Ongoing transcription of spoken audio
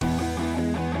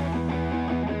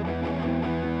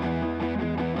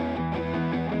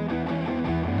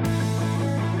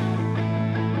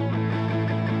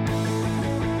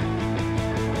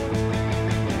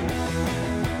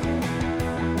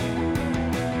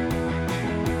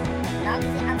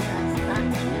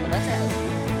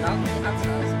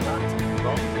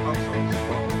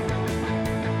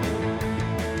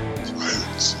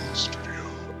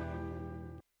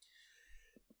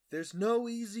There's no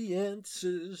easy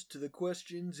answers to the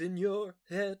questions in your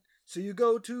head, so you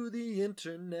go to the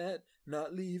internet,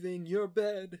 not leaving your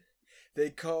bed. They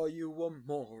call you a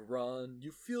moron,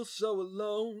 you feel so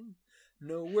alone.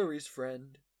 No worries,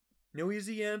 friend. No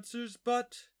easy answers,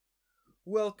 but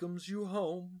welcomes you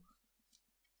home.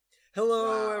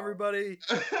 Hello, Wow. everybody.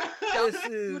 This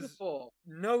is Beautiful.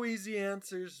 No Easy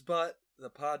Answers, but the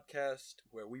podcast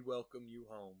where we welcome you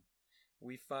home.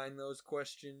 We find those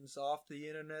questions off the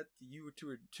internet that you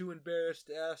are too embarrassed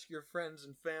to ask your friends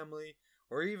and family,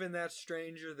 or even that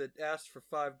stranger that asks for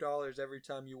 $5 every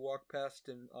time you walk past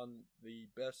him on the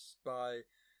Best Buy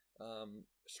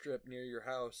strip near your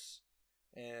house,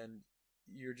 and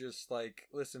you're just like,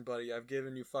 listen, buddy, I've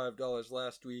given you $5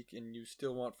 last week, and you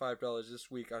still want $5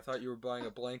 this week. I thought you were buying a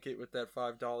blanket with that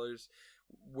 $5.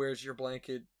 Where's your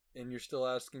blanket? And you're still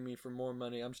asking me for more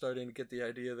money. I'm starting to get the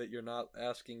idea that you're not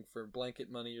asking for blanket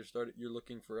money. You're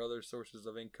looking for other sources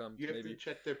of income. You have to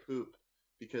check their poop,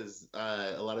 because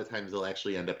a lot of times they'll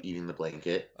actually end up eating the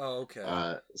blanket. Oh, okay.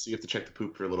 So you have to check the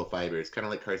poop for little fibers. Kind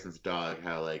of like Carson's dog,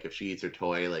 how like if she eats her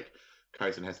toy, like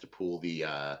Carson has to pull the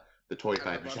toy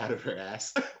fibers out of her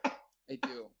ass. I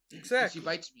do. Exactly. She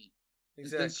bites me.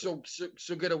 Exactly. And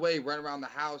she'll get away, run around the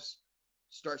house,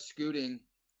 start scooting.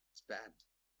 It's bad.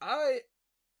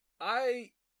 I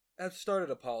have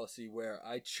started a policy where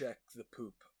I check the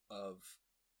poop of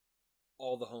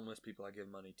all the homeless people I give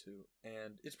money to,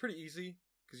 and it's pretty easy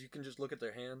because you can just look at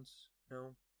their hands. You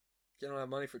know, they don't have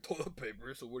money for toilet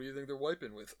paper, so what do you think they're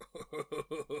wiping with?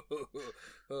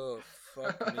 Oh,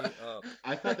 fuck me up.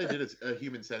 I thought they did a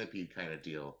human centipede kind of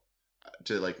deal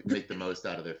to like make the most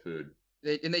out of their food.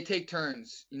 They take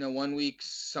turns. You know, 1 week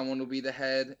someone will be the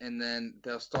head, and then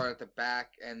they'll start at the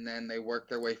back, and then they work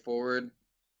their way forward.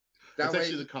 That's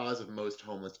actually the cause of most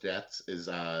homeless deaths is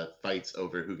fights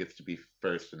over who gets to be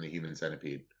first in the human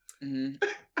centipede.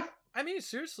 Mm-hmm. I mean,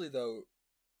 seriously though,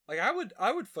 like I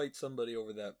would fight somebody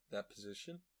over that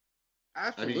position.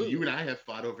 Absolutely. I mean, you and I have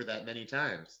fought over that many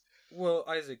times. Well,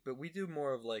 Isaac, but we do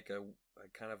more of like a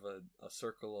kind of a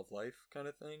circle of life kind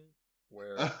of thing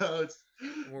where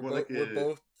we're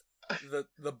both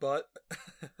the butt,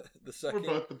 the second.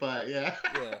 We're both the butt, yeah.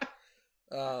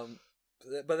 Yeah.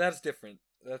 But that's different.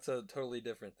 That's a totally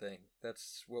different thing.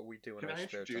 That's what we do in our spare time.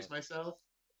 Can I introduce myself?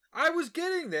 I was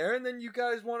getting there, and then you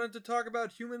guys wanted to talk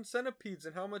about human centipedes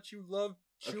and how much you love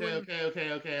chewing.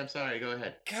 Okay. I'm sorry. Go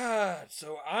ahead. God,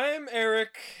 so I'm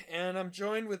Eric, and I'm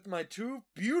joined with my two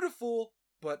beautiful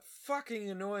but fucking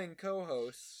annoying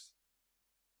co-hosts.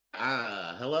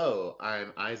 Hello.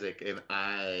 I'm Isaac, and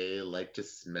I like to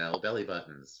smell belly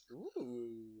buttons.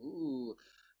 Ooh.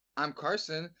 I'm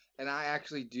Carson, and I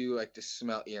actually do like to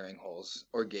smell earring holes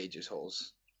or gauges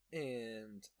holes.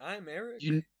 And I'm Eric.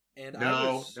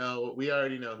 No, we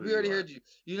already know who. We already heard you.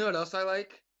 You know what else I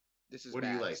like? What do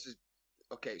you like?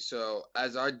 Okay, so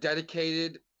as our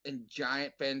dedicated and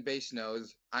giant fan base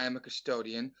knows, I am a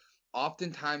custodian.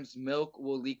 Oftentimes, milk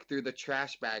will leak through the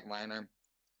trash bag liner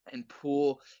and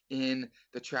pool in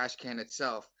the trash can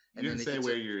itself. You didn't say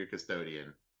where you're a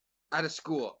custodian. At a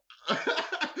school.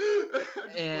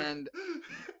 And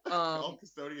all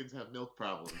custodians have milk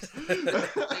problems.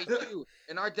 They do,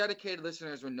 and our dedicated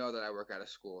listeners will know that I work at a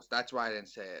school. So that's why I didn't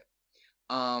say it.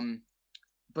 And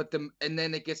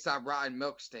then it gets that rotten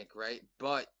milk stink, right?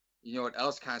 But you know what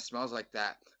else kind of smells like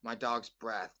that? My dog's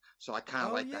breath. So I kind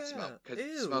of like that smell because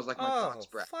it smells like my dog's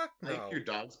breath. Fuck no. Like your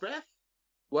dog's breath?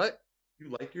 What?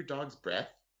 You like your dog's breath?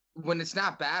 When it's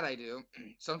not bad, I do.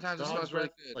 Sometimes it smells really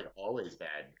good. Like always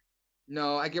bad.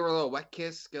 No, I give her a little wet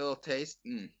kiss, get a little taste.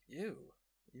 Ew. You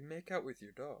make out with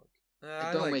your dog.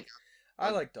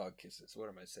 I like dog kisses. What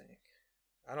am I saying?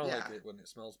 I don't like it when it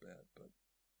smells bad,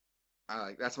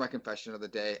 but that's my confession of the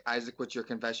day. Isaac, what's your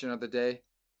confession of the day?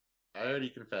 I already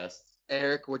confessed.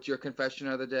 Eric, what's your confession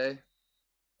of the day?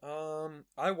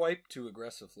 I wipe too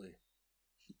aggressively.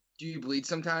 Do you bleed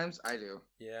sometimes? I do.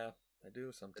 Yeah, I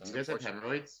do sometimes. Do you guys have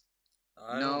hemorrhoids?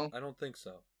 No. I don't think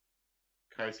so.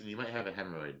 Carson, you might have a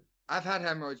hemorrhoid. I've had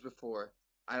hemorrhoids before.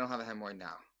 I don't have a hemorrhoid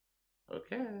now.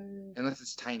 Okay. Unless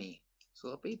it's tiny. It's a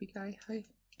little baby guy. Hi.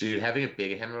 Dude, having a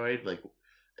big hemorrhoid, like,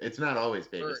 it's not always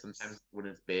big. Hurts. Sometimes when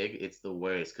it's big, it's the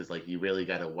worst because, like, you really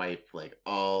got to wipe, like,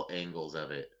 all angles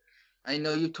of it. I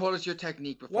know. You told us your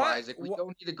technique before, Isaac. We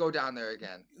don't need to go down there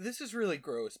again. This is really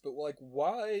gross, but, like,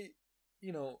 why,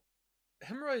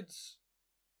 hemorrhoids,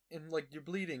 and, like, you're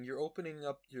bleeding, you're opening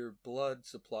up your blood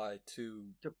supply to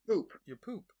your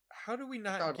poop. How do we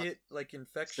not get, like,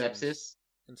 infections? Sepsis?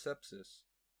 And sepsis.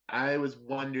 I was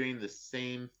wondering the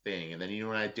same thing, and then you know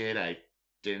what I did? I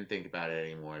didn't think about it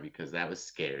anymore because that was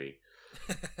scary.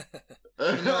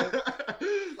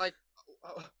 Like,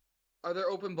 Are there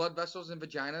open blood vessels in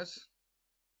vaginas?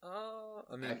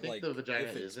 I mean, I think like, the vagina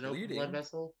if it's is an open bleeding, blood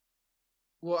vessel.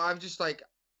 Well, I'm just like,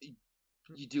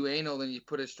 you do anal and you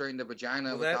put it straight in the vagina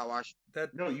Well, without washing.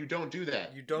 that No, you don't do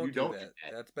that. you don't do that.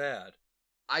 That's bad.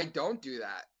 I don't do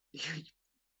that.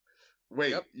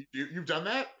 Wait, Yep. you've done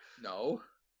that? No,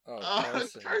 Oh,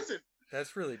 Carson, Carson,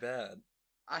 that's really bad.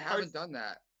 I haven't done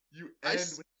that. you I end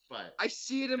s- with the butt. I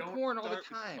see it in Don't porn all the start with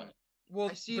the time. butt. Well,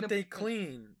 I see it but in they porn.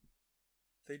 clean.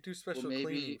 They do special maybe-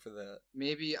 cleaning for that.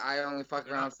 Maybe I only fuck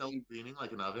They're around. not self-cleaning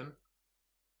like an oven.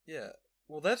 Yeah.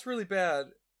 Well, that's really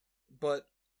bad, but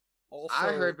also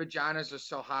I heard vaginas are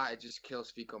so hot it just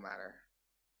kills fecal matter.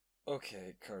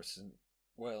 Okay, Carson.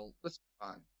 Well, Let's move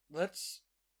on. let's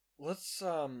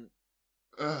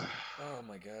Ugh. oh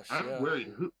my gosh, I'm yeah.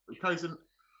 worried. Carson,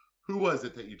 who was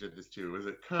it that you did this to? Was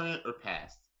it current or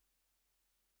past?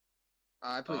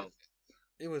 I put Oh.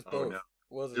 It was Oh, both, no.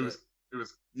 wasn't It it? was. It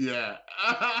was. Yeah.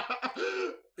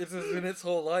 It's been its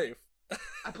whole life.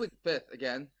 I put fifth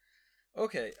again.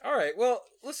 Okay, all right. Well,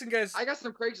 listen, guys. I got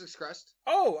some Craigslist crust.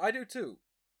 Oh, I do too.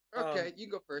 Okay, you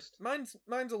go first. Mine's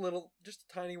a little, just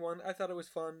a tiny one. I thought it was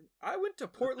fun. I went to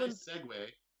Portland. Nice segue.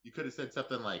 You could have said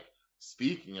something like,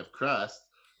 "Speaking of crust,"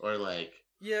 or like,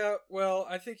 Yeah, well,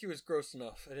 I think he was gross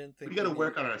enough. I didn't think "We got to we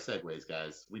work need- on our segues,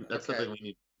 guys. That's Okay.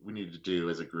 something we need to do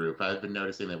as a group." I've been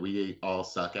noticing that we all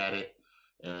suck at it,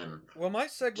 and Well, my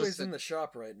segue's Listen. in the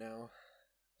shop right now.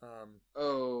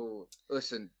 Oh,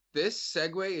 listen. This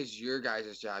segue is your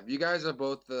guys' job. You guys are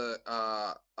both the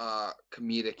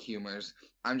comedic humors.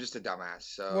 I'm just a dumbass,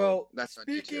 so well, that's on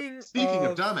YouTube. speaking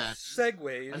of dumbasses,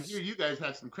 segues. I hear you guys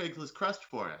have some Craigslist crust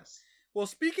for us. Well,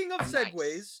 speaking of Nice.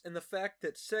 segues and the fact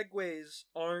that segues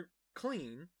aren't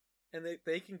clean and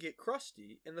they can get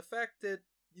crusty, and the fact that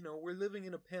we're living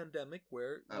in a pandemic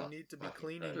where Oh, we need to be fucking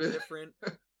cleaning Christ. different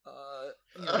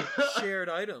shared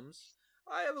items.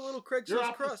 I have a little You're Craigslist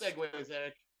off crust. the segues,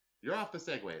 Eric. You're off the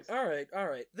segues. All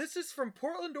right. This is from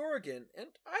Portland, Oregon, and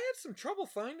I had some trouble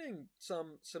finding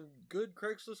some good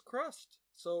Craigslist crust.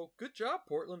 So good job,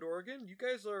 Portland, Oregon. You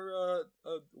guys are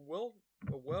well.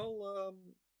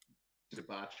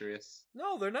 Debaucherous.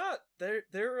 No, they're not. They're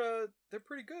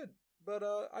pretty good. But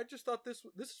I just thought this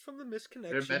is from the Their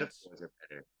Misconnections. metaphors are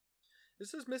better.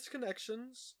 This is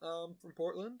Misconnections from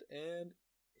Portland, and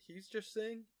he's just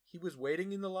saying he was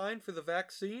waiting in the line for the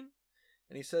vaccine,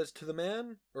 and he says to the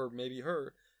man, or maybe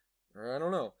her, or I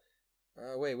don't know.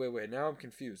 Wait. Now I'm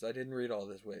confused. I didn't read all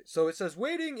this. Wait. So it says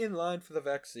waiting in line for the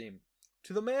vaccine.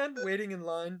 To the man waiting in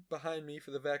line behind me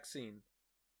for the vaccine.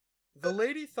 The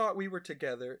lady thought we were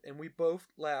together, and we both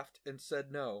laughed and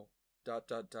said no. ...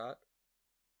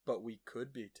 But we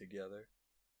could be together.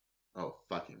 Oh,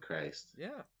 fucking Christ.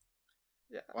 Yeah.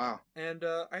 Wow. And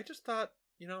I just thought,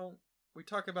 we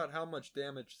talk about how much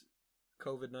damage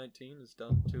COVID-19 has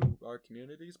done to our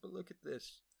communities, but look at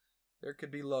this. There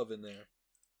could be love in there.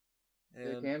 It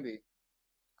And, can be.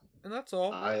 and that's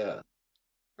all. I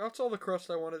That's all the crust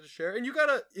I wanted to share. And you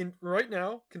gotta, right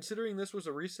now, considering this was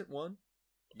a recent one,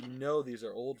 these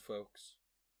are old folks.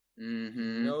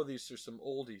 Mm-hmm. These are some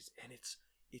oldies. And it's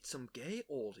some gay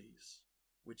oldies.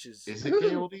 Which is... Is it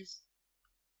gay oldies?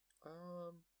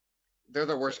 They're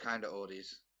the worst kind of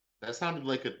oldies. That sounded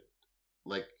like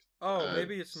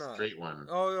maybe it's not. straight one.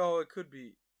 Oh, it could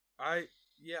be. I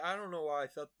don't know why I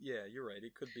thought. Yeah, you're right.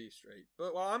 It could be straight.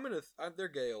 But they're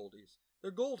gay oldies.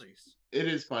 They're goldies. It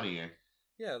is funnier.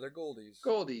 Yeah, they're goldies.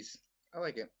 Goldies. I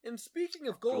like it. And speaking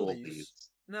of goldies,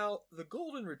 now the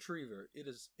golden retriever, it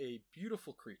is a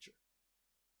beautiful creature.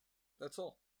 That's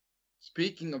all.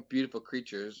 Speaking of beautiful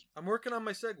creatures, I'm working on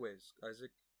my segues, Isaac.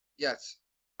 yes,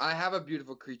 I have a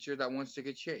beautiful creature that wants to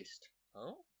get chased.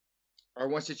 Oh? Or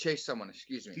wants to chase someone,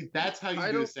 excuse me. See, that's how you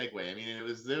I do a don't- segue. I mean, it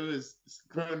was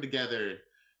thrown together,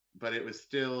 but it was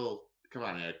still. Come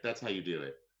on, Eric. That's how you do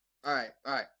it. All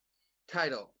right.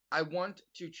 Title, I want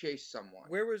to chase someone.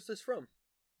 Where was this from?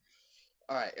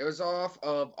 All right, it was off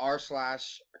of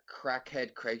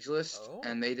r/crackhead Craigslist, Oh.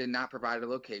 and they did not provide a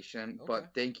location, Okay.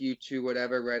 but thank you to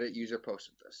whatever Reddit user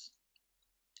posted this.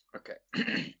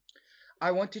 Okay.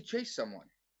 I want to chase someone.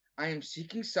 I am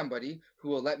seeking somebody who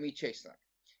will let me chase them.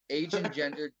 Age and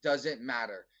gender doesn't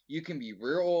matter. You can be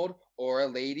real old or a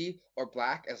lady or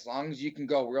black as long as you can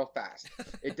go real fast.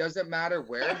 It doesn't matter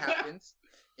where it happens,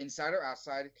 inside or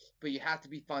outside, but you have to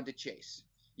be fun to chase.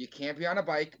 You can't be on a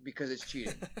bike because it's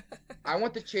cheating. I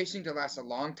want the chasing to last a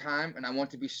long time, and I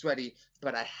want to be sweaty,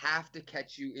 but I have to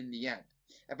catch you in the end.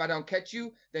 If I don't catch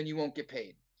you, then you won't get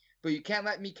paid. But you can't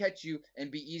let me catch you and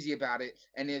be easy about it,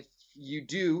 and if you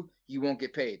do, you won't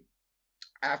get paid.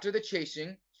 After the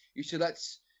chasing,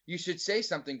 you should say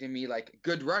something to me like,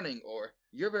 good running, or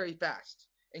you're very fast,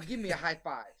 and give me a high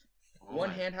five. Oh One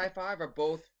my- hand high five or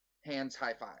both hands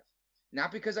high five.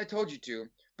 Not because I told you to,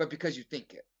 but because you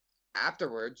think it.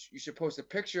 Afterwards, you should post a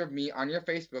picture of me on your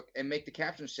Facebook and make the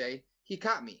caption say, "He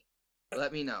caught me."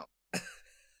 Let me know.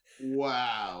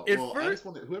 Wow. At Well, I just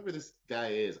want to, whoever this guy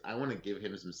is, I want to give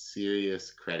him some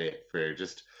serious credit for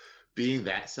just being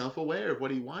that self-aware of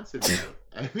what he wants in life.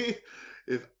 I mean,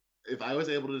 if I was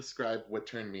able to describe what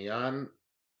turned me on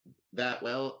that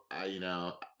well,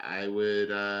 I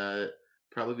would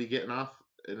probably be getting off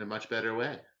in a much better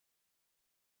way.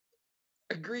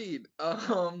 Agreed.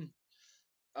 I'm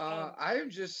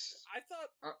just I thought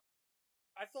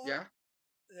yeah.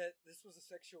 that this was a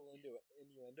sexual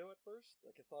innuendo at first.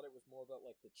 Like, I thought it was more about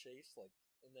like the chase, like,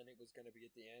 and then it was gonna be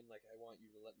at the end, like, I want you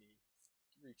to let me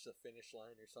reach the finish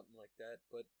line or something like that.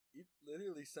 But it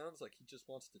literally sounds like he just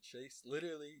wants to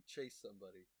literally chase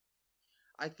somebody.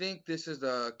 I think this is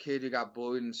the kid who got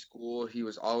bullied in school. He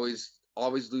was always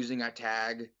losing at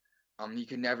tag.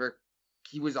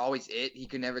 He was always it. He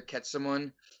could never catch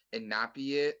someone and not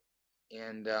be it.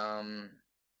 And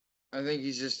I think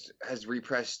he just has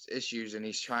repressed issues and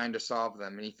he's trying to solve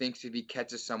them. And he thinks if he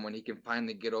catches someone, he can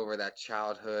finally get over that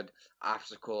childhood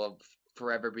obstacle of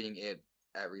forever being it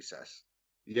at recess.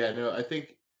 Yeah, no, I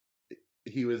think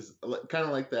he was kind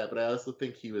of like that, but I also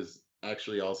think he was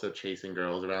actually also chasing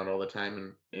girls around all the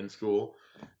time in school.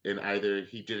 And either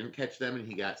he didn't catch them and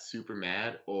he got super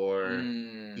mad, or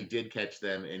he did catch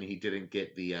them and he didn't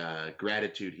get the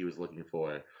gratitude he was looking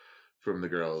for from the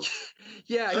girls.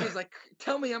 Yeah, he's like,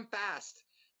 "Tell me I'm fast.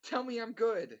 Tell me I'm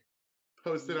good."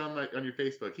 Post it on your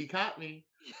Facebook. He caught me.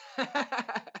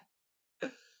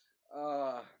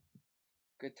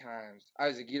 Good times.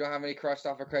 Isaac, you don't have any crossed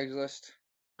off of Craigslist?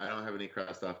 I don't have any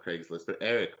crossed off Craigslist, but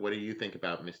Eric, what do you think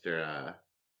about Mr.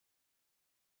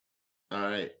 All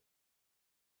right.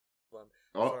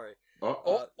 Sorry.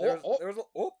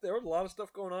 There was a lot of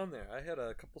stuff going on there. I had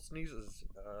a couple sneezes.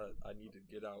 I need to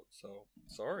get out. So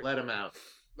sorry. Let him out.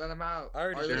 Let them out. I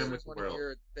already Our shared listeners with the want to world.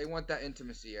 hear it. They want that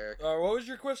intimacy, Eric. What was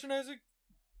your question, Isaac?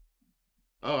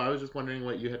 Oh, I was just wondering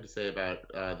what you had to say about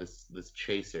this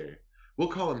chaser. We'll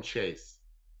call him Chase.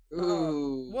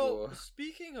 Ooh. Well,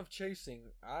 speaking of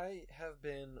chasing, I have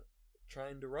been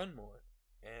trying to run more,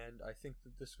 and I think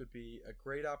that this would be a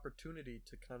great opportunity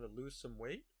to kind of lose some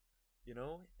weight,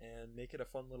 and make it a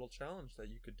fun little challenge that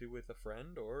you could do with a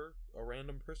friend or a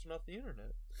random person off the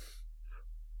internet.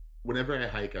 Whenever I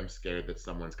hike, I'm scared that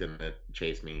someone's gonna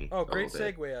chase me. Oh, a great little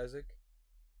bit. segue, Isaac.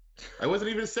 I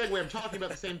wasn't even a segue. I'm talking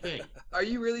about the same thing. Are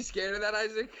you really scared of that,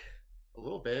 Isaac? A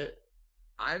little bit.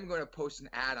 I'm going to post an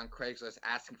ad on Craigslist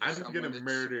asking for I'm just someone gonna to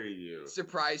murder you.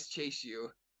 surprise chase you.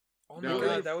 Oh No, my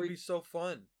god, it's that would be so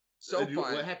fun. So Dude,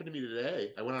 fun. What happened to me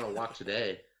today? I went on a walk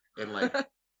today, and the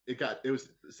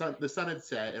sun had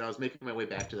set, and I was making my way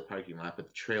back to the parking lot, but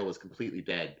the trail was completely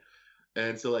dead.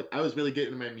 And so I was really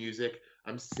getting into my music.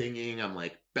 I'm singing, I'm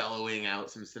bellowing out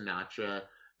some Sinatra,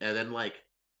 and then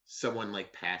someone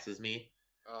passes me.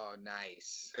 Oh,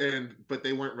 nice. But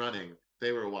they weren't running.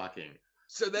 They were walking.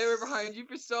 So they were behind you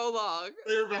for so long.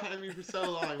 They were behind me for so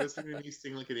long, listening to me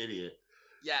sing like an idiot.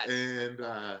 Yes. And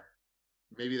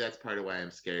maybe that's part of why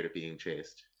I'm scared of being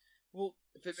chased. Well,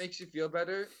 If it makes you feel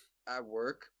better, at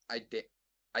work,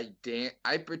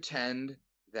 I pretend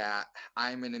that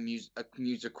I'm in a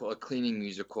cleaning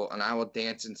musical, and I will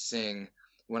dance and sing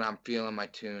when I'm feeling my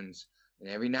tunes. And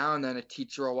every now and then a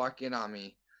teacher will walk in on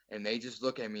me, and they just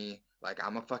look at me like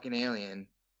I'm a fucking alien.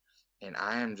 And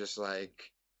I am just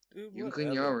like, dude, you can clean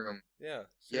whatever. your room. Yeah,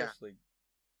 seriously.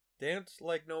 Dance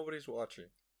like nobody's watching.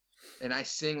 And I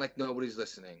sing like nobody's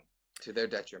listening, to their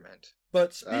detriment.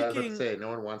 But I was about speaking to say, no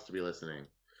one wants to be listening.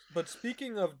 But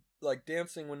speaking of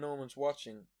dancing when no one's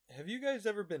watching, have you guys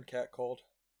ever been catcalled?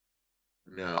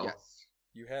 No. Yes.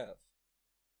 You have.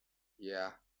 Yeah.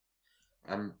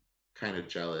 I'm kind of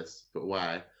jealous, but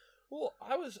why? Well,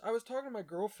 I was talking to my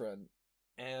girlfriend,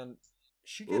 and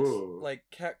she gets Ooh.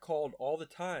 catcalled all the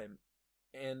time,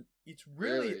 and it's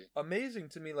really amazing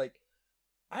to me.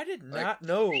 I did not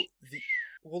know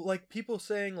people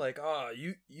saying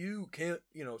you can't,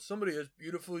 somebody as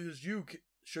beautiful as you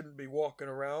shouldn't be walking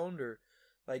around, or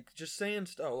just saying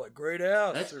stuff like great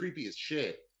ass. That's creepy as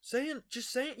shit. Saying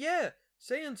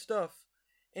stuff,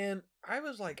 and I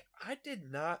was like, I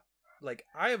did not.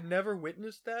 I have never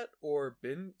witnessed that or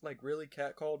been really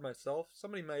catcalled myself.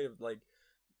 Somebody might have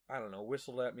I don't know,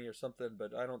 whistled at me or something,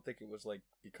 but I don't think it was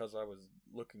because I was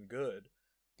looking good.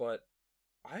 But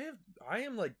I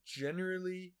am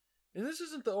generally, and this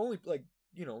isn't the only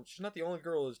she's not the only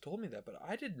girl who's told me that, but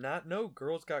I did not know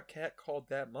girls got catcalled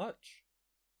that much.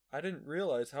 I didn't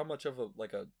realize how much of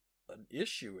an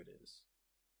issue it is.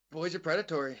 Boys are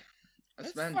predatory.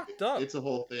 That's men. fucked up. It's a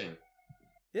whole thing.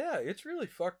 Yeah, it's really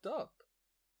fucked up.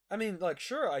 I mean, like,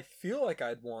 sure, I feel like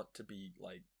I'd want to be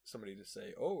like somebody to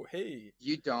say, "Oh, hey,"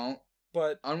 You don't.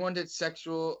 but Unwanted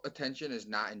sexual attention is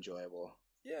not enjoyable.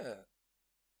 yeah,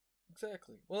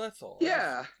 exactly. Well, that's all.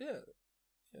 Yeah. Yeah.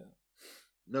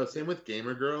 No, same with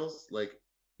gamer girls. Like,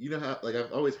 you know how, like,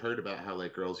 I've always heard about how,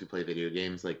 like, girls who play video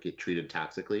games, like, get treated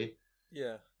toxically.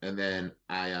 Yeah. And then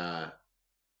I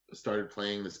started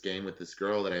playing this game with this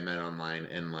girl that I met online,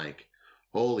 and, like,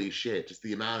 holy shit, just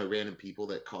the amount of random people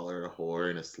that call her a whore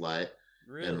and a slut.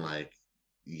 Really. And, like,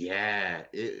 yeah,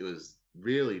 it was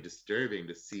really disturbing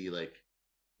to see, like,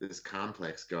 this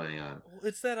complex going on. Well,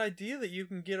 it's that idea that you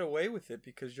can get away with it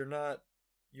because you're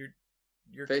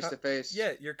Face to face.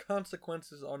 Yeah, your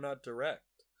consequences are not direct.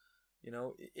 You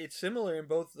know, it's similar in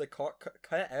both the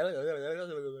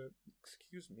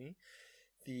excuse me,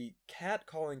 the cat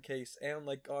calling case and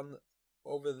like on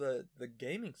over the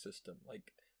gaming system.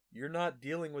 Like, you're not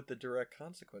dealing with the direct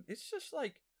consequence. It's just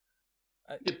like,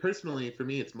 Yeah, personally, for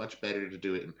me, it's much better to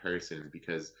do it in person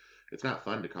because it's not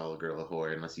fun to call a girl a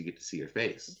whore unless you get to see her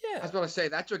face. I yeah, was about to say,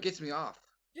 that's what gets me off.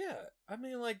 yeah. I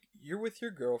mean, like, you're with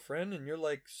your girlfriend and you're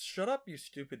like, "Shut up, you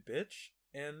stupid bitch,"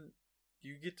 and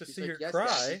you get to She's see like, her "Yes, cry,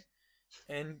 Daddy."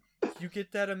 and you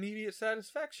get that immediate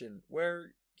satisfaction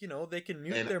where, you know, they can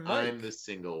mute And their mic. I'm the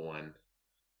single one.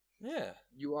 Yeah.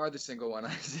 You are the single one,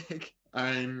 Isaac.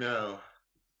 I know.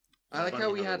 I like Funny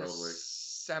how we the had a world works.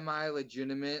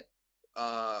 semi-legitimate,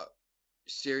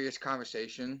 serious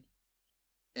conversation,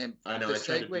 and I know, the I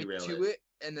tried to segue derail to it. it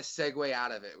and the segue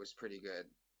out of it was pretty good.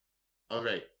 All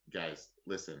right, guys,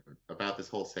 listen about this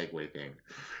whole segue thing.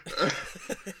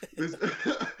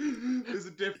 There's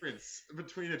a difference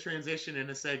between a transition and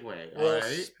a segue. All Well, right,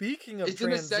 speaking of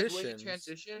Isn't a segue transitions,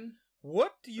 transition?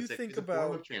 what do you It's a- think it's a form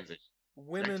about of transition.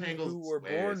 women rectangles, who were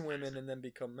squares, born women crescents. and then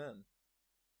become men?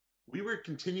 We were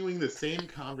continuing the same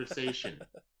conversation.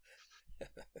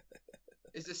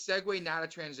 Is a segue not a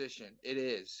transition? It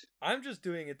is. I'm just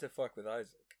doing it to fuck with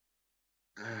Isaac.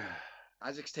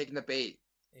 Isaac's taking the bait.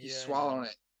 He's Yeah, I swallowing know.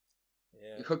 it.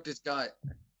 Yeah. He hooked his gut.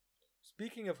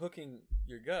 Speaking of hooking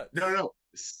your guts. No,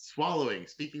 swallowing.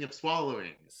 Speaking of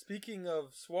swallowing. Speaking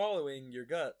of swallowing your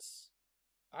guts,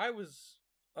 I was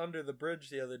under the bridge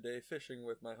the other day fishing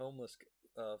with my homeless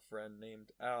friend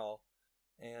named Al,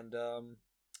 and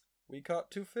we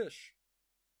caught 2 fish.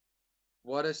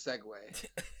 What a segue.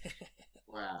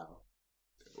 Wow.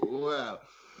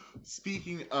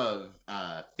 Speaking of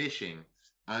fishing,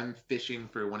 I'm fishing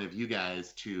for one of you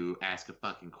guys to ask a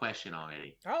fucking question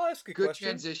already. I'll ask a Good question.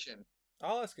 transition.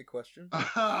 I'll ask a question.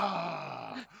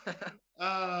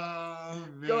 Oh,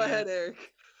 man. Go ahead,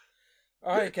 Eric.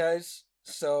 All right, guys.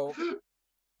 So,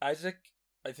 Isaac,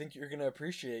 I think you're gonna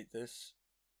appreciate this.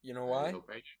 You know why? I hope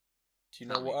I do. Do you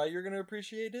know Tell me. why you're gonna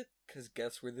appreciate it? Because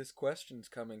guess where this question's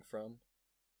coming from?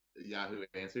 Yahoo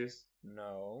Answers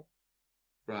No.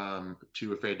 from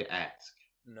Too Afraid to Ask.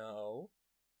 No.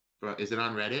 Is it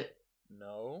on Reddit?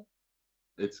 No.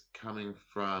 It's coming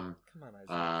from Come on,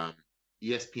 Isaac.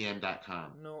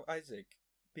 ESPN.com. No, Isaac.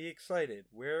 Be excited.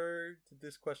 Where did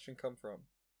this question come from?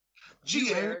 Gee,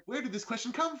 You, Eric, Eric. where did this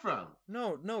question come from?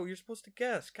 No, you're supposed to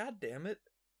guess. God damn it.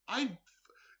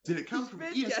 Did it come from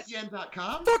been guessing.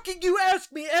 ESPN.com? Fucking you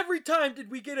ask me every time did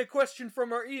we get a question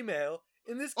from our email.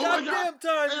 In this Oh my goddamn God.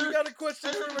 time, we Eric, got a question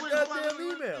Eric, from a wait, hold on, goddamn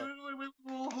wait,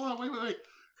 email. Hold on, wait.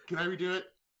 Can I redo it?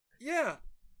 Yeah.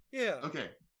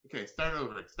 Okay, start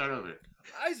over.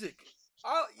 Isaac,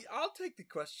 I'll take the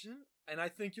question, and I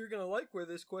think you're gonna like where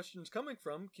this question's coming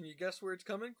from. Can you guess where it's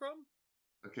coming from?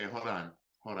 Okay, hold on.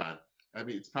 I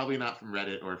mean, it's probably not from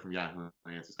Reddit or from Yahoo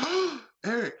Answers.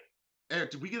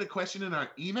 Eric, did we get a question in our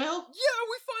email? Yeah,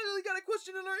 we finally got a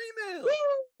question in our email.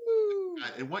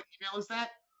 And what email is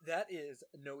that? That is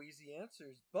no easy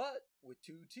answers, but with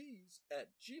 2 T's at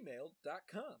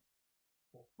gmail.com.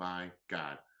 My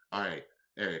God. All right,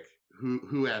 Eric,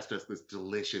 who asked us this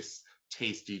delicious,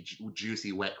 tasty,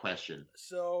 juicy, wet question?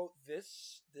 So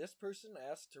this person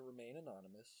asked to remain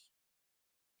anonymous.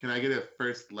 Can I get a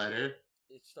first letter?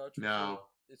 It starts with No.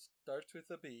 it starts with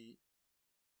a B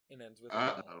and ends with an L.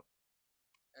 Uh-oh.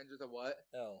 Ends with a what?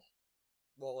 L.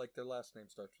 Well, like their last name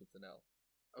starts with an L.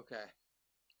 Okay.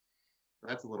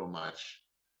 That's a little much.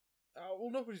 Well,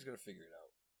 nobody's gonna figure it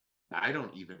out. I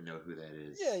don't even know who that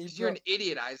is. Yeah, 'Cause you're an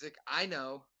idiot, Isaac. I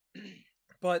know.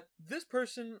 But this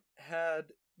person had,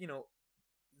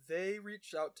 they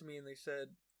reached out to me and they said,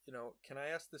 can I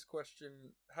ask this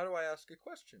question? How do I ask a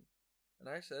question? And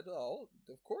I said, oh,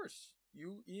 of course.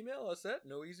 You email us at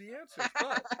No Easy Answers.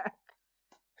 But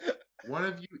One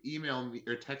of you email me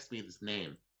or text me this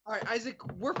name. All right, Isaac,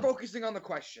 we're focusing on the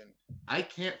question. I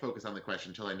can't focus on the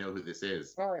question until I know who this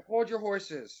is. All right, hold your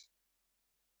horses.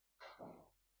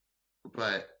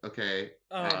 But okay.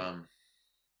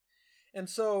 And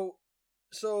so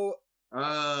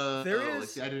there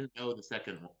is. See, I didn't know the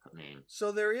second name.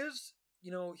 So there is.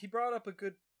 He brought up a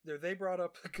good. They brought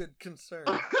up a good concern.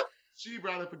 She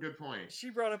brought up a good point. She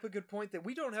brought up a good point that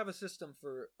we don't have a system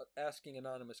for asking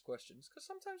anonymous questions because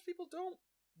sometimes people don't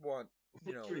want.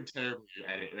 We're doing terribly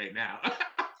at it right now.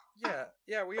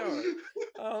 Yeah, we are.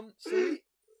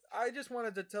 I just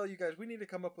wanted to tell you guys we need to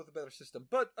come up with a better system.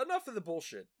 But enough of the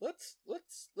bullshit. Let's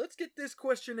get this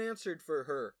question answered for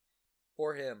her,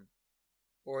 or him,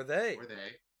 or they,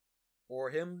 or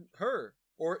him, her,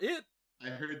 or it. I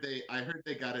heard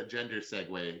they got a gender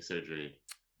segue surgery.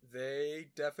 They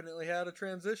definitely had a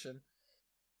transition.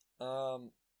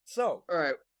 So, all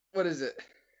right, what is it?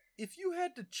 If you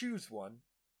had to choose one,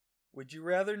 would you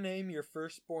rather name your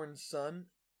firstborn son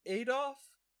Adolf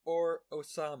or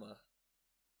Osama?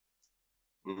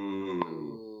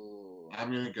 Ooh.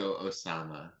 I'm gonna go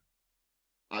Osama.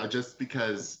 Just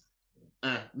because.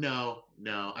 No.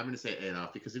 I'm gonna say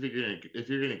Adolf because if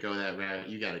you're gonna go that route,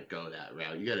 you gotta go that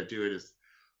route. You gotta do it as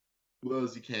well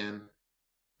as you can.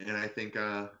 And I think,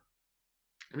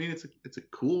 it's a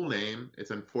cool name.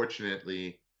 It's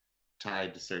unfortunately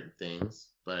tied to certain things,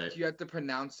 but do you have to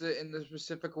pronounce it in the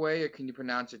specific way, or can you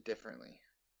pronounce it differently?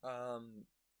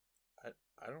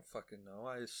 I don't fucking know.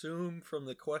 I assume from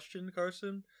the question,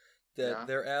 Carson, that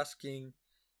they're asking,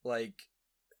 like,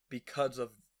 because of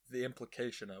the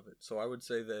implication of it. So I would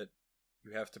say that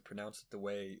you have to pronounce it the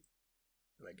way,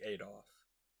 like, Adolf.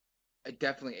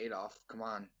 Definitely Adolf. Come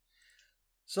on.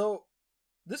 So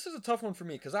this is a tough one for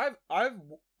me because I've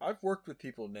worked with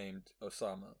people named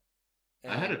Osama.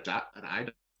 I had an eye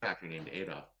doctor named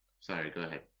Adolf. Sorry, go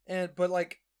ahead. But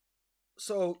like.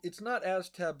 So it's not as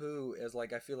taboo as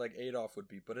like I feel like Adolf would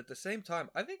be, but at the same time,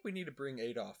 I think we need to bring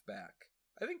Adolf back.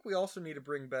 I think we also need to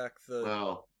bring back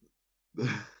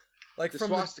like the from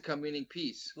swastika meaning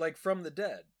peace, like from the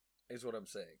dead, is what I'm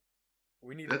saying.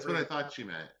 We need. That's what I thought you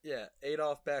meant. Yeah,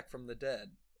 Adolf back from the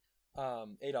dead.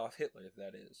 Adolf Hitler,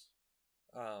 that is.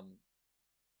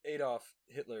 Adolf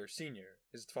Hitler Sr.,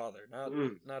 his father,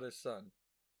 not his son,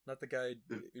 not the guy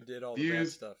who did all the bad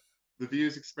stuff. The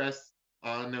views expressed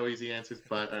on No Easy Answers,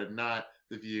 but are not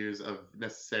the views of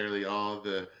necessarily all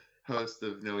the hosts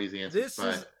of No Easy Answers.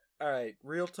 All right,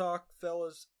 real talk,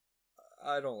 fellas.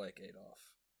 I don't like Adolf,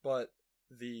 but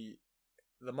the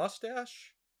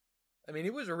mustache. I mean,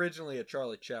 it was originally a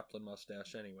Charlie Chaplin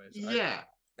mustache, anyways. Yeah,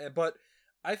 but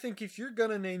I think if you're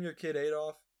gonna name your kid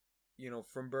Adolf,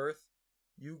 from birth,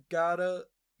 you gotta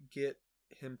get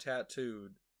him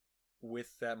tattooed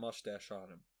with that mustache on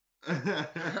him. For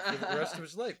the rest of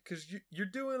his life, because you're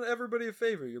doing everybody a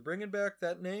favor. You're bringing back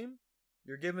that name,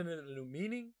 you're giving it a new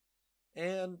meaning,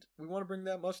 and we want to bring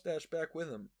that mustache back with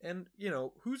him. And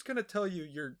who's gonna tell you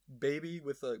your baby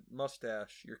with a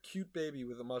mustache, your cute baby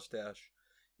with a mustache,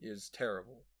 is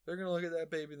terrible? They're gonna look at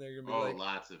that baby and they're gonna be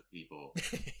lots of people.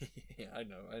 Yeah, I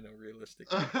know,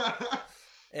 realistically.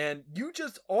 And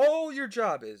all your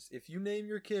job is, if you name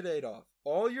your kid Adolf,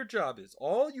 all you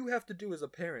have to do as a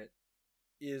parent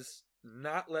is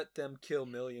not let them kill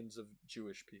millions of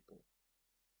Jewish people.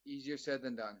 Easier said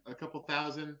than done. A couple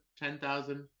thousand,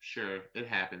 10,000, sure, it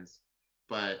happens.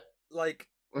 But like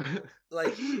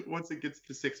once it gets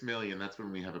to 6 million, that's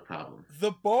when we have a problem.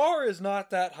 The bar is not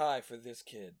that high for this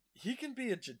kid. He can be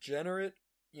a degenerate,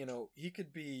 he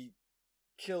could be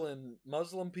killing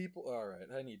Muslim people. All right,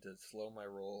 I need to slow my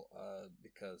roll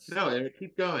because no, Eric,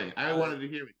 keep going. I wanted to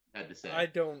hear what you had to say. I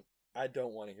don't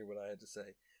want to hear what I had to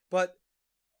say, but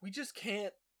we just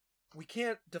can't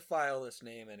defile this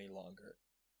name any longer,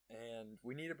 and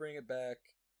we need to bring it back.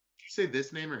 Did you say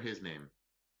this name or his name?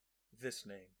 This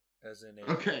name, as in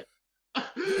okay.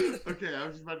 Okay, I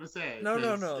was just about to say. No.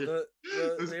 The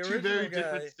two very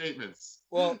different statements.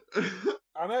 Well,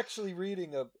 I'm actually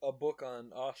reading a book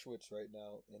on Auschwitz right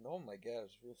now, and oh my god,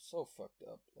 it's so fucked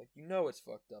up. Like, it's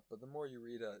fucked up, but the more you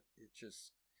read it, it's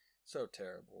just so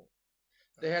terrible.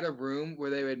 They had a room where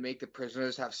they would make the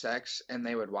prisoners have sex, and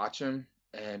they would watch them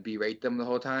and berate them the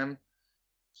whole time.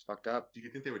 It's fucked up. Do you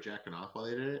think they were jacking off while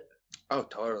they did it? Oh,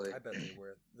 totally. I bet they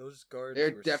were. Those guards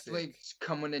They're were definitely sick.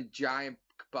 coming in giant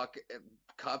bucket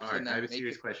cups. All right, and I have a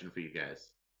serious question for you guys.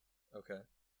 Okay.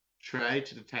 Try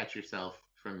to detach yourself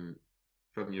from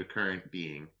your current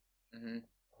being. Mm-hmm.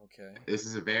 Okay. This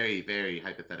is a very, very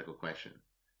hypothetical question.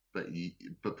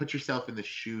 But put yourself in the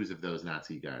shoes of those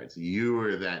Nazi guards. You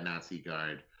were that Nazi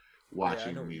guard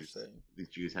watching these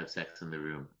Jews have sex in the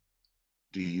room.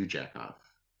 Do you jack off?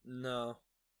 No.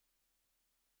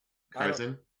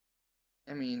 Carson?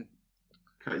 I mean...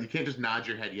 You can't just nod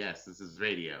your head yes. This is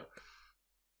radio.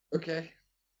 Okay.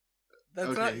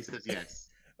 That's not... he says yes.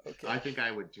 Okay. I think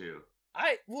I would too.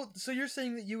 So you're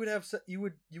saying that you would have you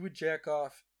would jack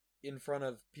off in front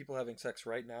of people having sex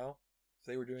right now if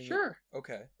they were doing Sure. it?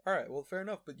 Okay. All right. Well, fair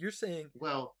enough. But you're saying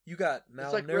Well, you got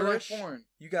It's like real life malnourished. porn.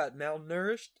 You got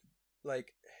malnourished,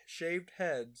 like shaved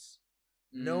heads,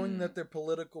 knowing that they're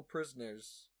political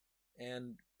prisoners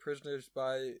and prisoners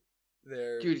by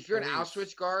their Dude, if you're an police.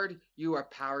 Auschwitz guard, you are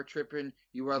power tripping.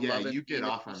 You are Yeah, loving. you get being a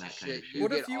off on piece of that kind of shit. You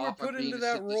What get if you were off on put being into a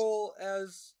that sickly- role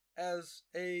as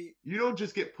a? you don't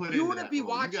just get put You into wouldn't that be role.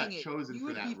 watching You got it. chosen You for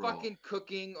would that be role. fucking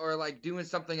cooking or like doing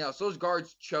something else. Those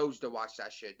guards chose to watch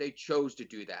that shit. They chose to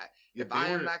do that. Yeah, if I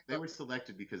am they were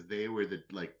selected because they were the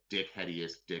like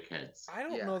dickheadiest dickheads. I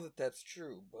don't Yeah. know that that's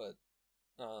true, but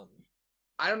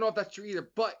I don't know if that's true either.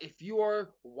 But if you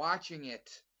are watching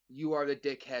it, you are the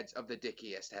dickheads of the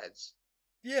dickiest heads.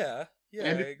 yeah,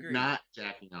 and I if agree. you're not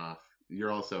jacking off,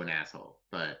 you're also an asshole.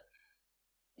 But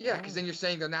Yeah, because then you're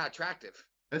saying they're not attractive.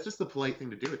 that's just the polite thing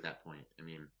to do at that point. I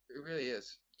mean, It really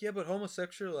is. Yeah, but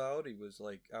homosexuality was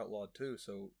like outlawed too,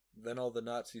 so then all the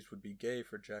Nazis would be gay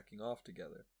for jacking off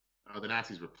together. oh, the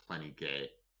Nazis were plenty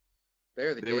gay.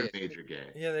 They're the They were gayest. major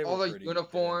gay. Yeah, they All were the pretty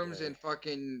uniforms damn and gay.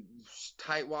 fucking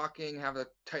tight walking, have the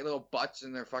tight little butts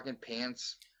in their fucking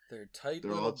pants. They're tight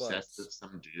They're little all obsessed butts. with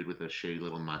some dude with a shady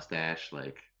little mustache.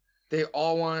 Like, They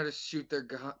all wanted to shoot their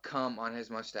cum on his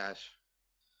mustache.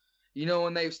 You know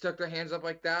when they stuck their hands up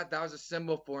like that? That was a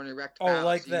symbol for an erect Oh, phallus.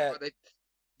 like You know that. why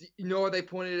you know why they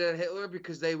pointed at Hitler?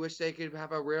 Because they wish they could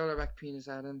have a real erect penis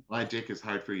at him. my dick is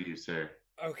hard for you, sir.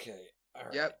 Okay, all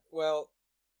right. Yep. Well,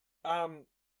 I'm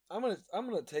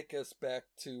gonna take us back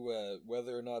to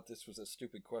whether or not this was a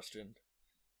stupid question,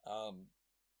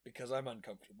 because I'm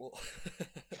uncomfortable.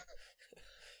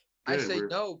 I Good, say we're-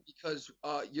 no because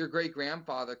your great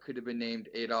grandfather could have been named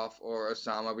Adolf or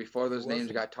Osama before those names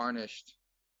wasn't. got tarnished.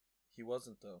 He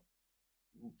wasn't though.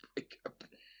 It-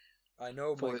 I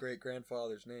know my For- great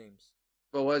grandfather's names.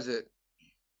 What was it?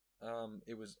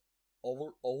 It was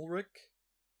Ulrich.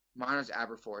 Mine was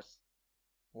Aberforth.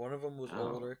 One of them was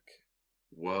Oh. Ulrich.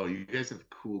 Whoa, you guys have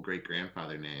cool great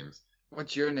grandfather names.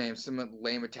 What's your name? Some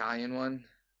lame Italian one?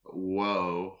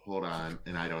 Whoa, hold on,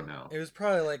 and I don't know. It was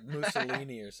probably like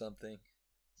Mussolini or something.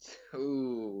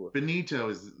 Ooh. Benito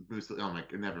is Mussolini. Oh my,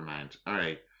 never mind. All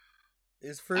right,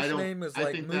 His I first don't- name was I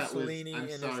like think that was- Mussolini, I'm and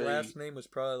his sorry. last name was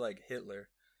probably like Hitler.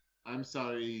 I'm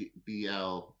sorry,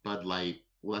 BL Bud Light.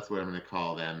 Well, that's what I'm gonna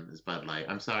call them is Bud Light.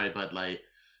 I'm sorry, Bud Light.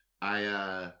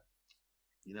 I'm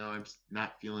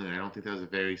not feeling it. I don't think that was a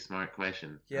very smart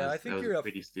question. Yeah, I think that was you're a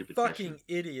pretty stupid Fucking question.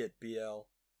 idiot, BL.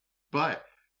 But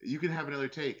you can have another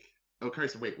take. Oh,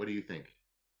 Carson, wait. What do you think?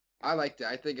 I liked it.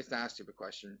 I think it's not a stupid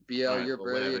question. BL, All right, you're well,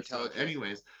 very whatever. So intelligent.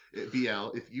 anyways,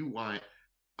 BL, if you want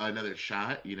another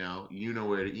shot, you know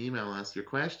where to email us your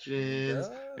questions.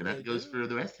 Yeah, And that they goes do. for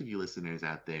the rest of you listeners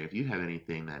out there. If you have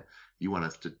anything that you want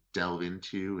us to delve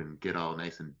into and get all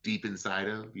nice and deep inside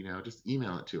of, just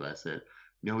email it to us at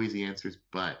No Easy Answers.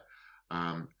 But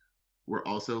we're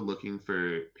also looking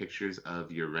for pictures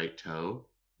of your right toe,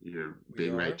 your We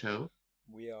big are. right toe.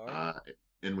 We are.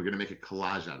 And we're going to make a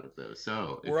collage out of those.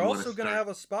 So if We're you wanna also going to start- have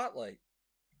a spotlight.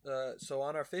 So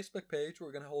on our Facebook page,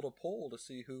 we're going to hold a poll to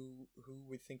see who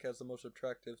we think has the most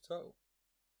attractive toe.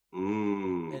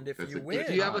 Ooh. And if that's you a good win-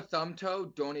 If you have a thought. thumb toe,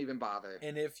 don't even bother.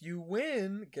 And if you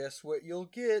win, guess what you'll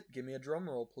get? Give me a drum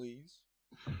roll, please.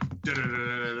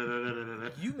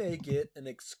 You may get an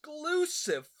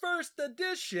exclusive first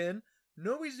edition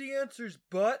No Easy Answers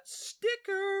But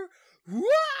sticker. Wow!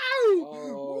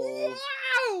 Oh.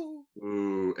 Wow!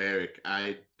 Ooh, Eric,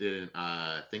 I didn't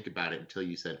think about it until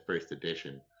you said first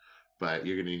edition. But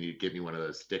you're gonna need to get me one of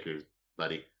those stickers,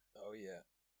 buddy. Oh yeah.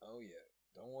 Oh yeah.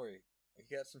 Don't worry. We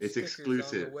got some It's stickers on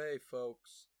exclusive. the way,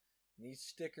 folks. And these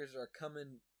stickers are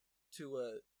coming to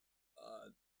a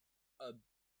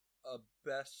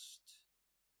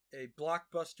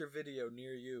blockbuster video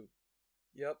near you.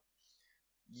 Yep.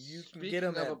 You can get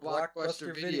them Speaking at of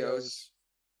Blockbuster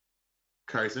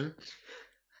Blockbuster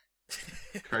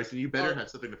Carson, you better have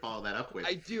something to follow that up with.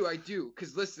 I do.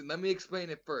 Because listen, let me explain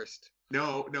it first.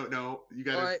 No. You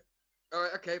gotta. All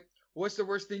right, okay. What's the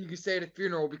worst thing you can say at a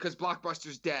funeral because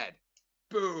Blockbuster's dead?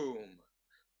 Boom.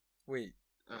 Wait.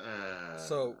 Uh,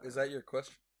 So is that your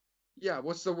question? Yeah,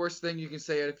 what's the worst thing you can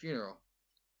say at a funeral?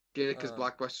 Get it? Because Uh,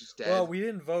 Blockbuster's dead. Well, we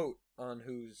didn't vote on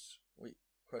whose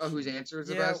question. whose answer is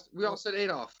the Yeah, best? We all said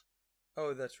Adolf.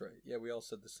 Oh, that's right. Yeah, we all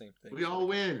said the same thing. we all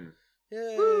win.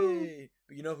 Yay! Woo!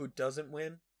 But you know who doesn't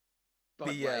win? Bud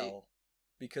BL. Light.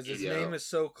 Because his BL. name is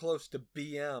so close to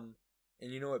BM.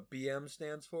 And you know what BM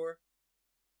stands for?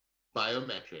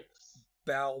 Biometrics.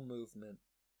 Bowel movement.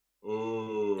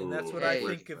 Oh. And that's what Hey. I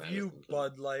think of you,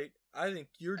 Bud Light. I think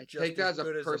you're I just take that as as a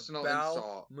good as personal a bowel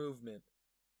insult. movement.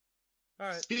 All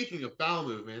right. Speaking of bowel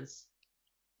movements.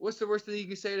 What's the worst thing you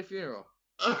can say at a funeral?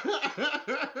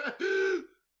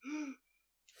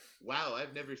 Wow,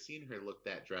 I've never seen her look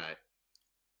that dry.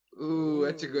 Ooh,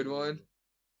 that's a good one.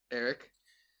 Eric?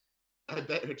 I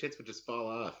bet her tits would just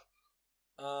fall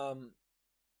off.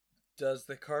 Does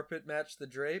the carpet match the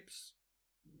drapes?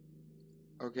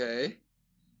 Okay.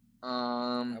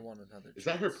 I want another. Is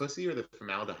that her chance. pussy or the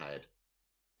formaldehyde?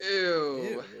 Ew.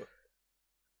 Ew.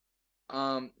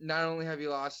 Not only have you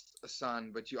lost a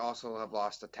son, but you also have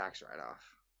lost a tax write-off.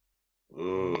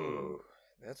 Ooh.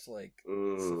 That's like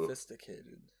Ooh.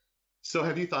 sophisticated. So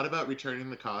have you thought about returning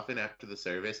the coffin after the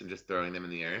service and just throwing them in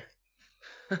the earth?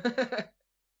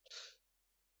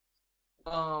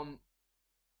 Oh,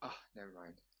 never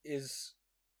mind.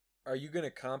 Are you gonna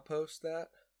compost that?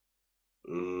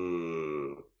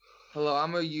 Ooh. Hello,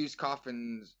 I'm a used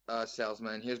coffin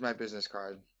salesman. Here's my business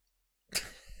card.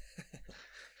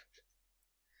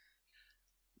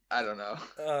 I don't know.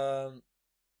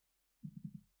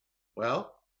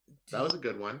 Well, that was a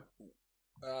good one.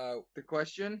 The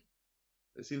question?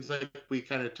 It seems like we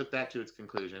kind of took that to its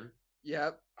conclusion.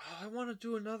 Yep. I want to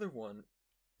do another one.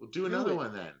 We'll do another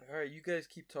one then. All right, you guys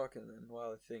keep talking then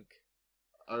while I think.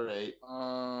 All right.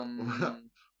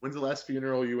 When's the last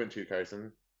funeral you went to,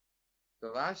 Carson? The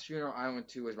last funeral I went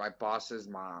to was my boss's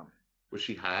mom. Was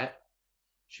she hot?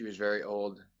 She was very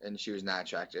old and she was not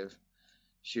attractive.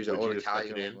 She was an Would old you have stuck it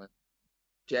Italian in? woman.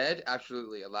 Dead?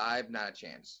 Absolutely. Alive? Not a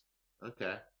chance.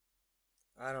 Okay.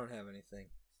 I don't have anything.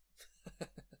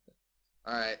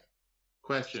 All right.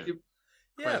 Question. Yeah.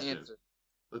 Question. Answer.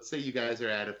 Let's say you guys are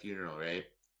at a funeral, right?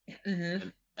 Mm-hmm.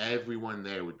 And everyone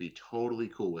there would be totally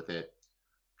cool with it.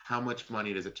 How much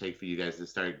money does it take for you guys to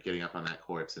start getting up on that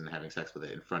corpse and having sex with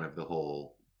it in front of the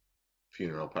whole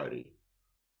funeral party?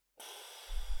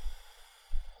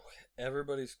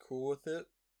 Everybody's cool with it.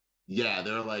 Yeah,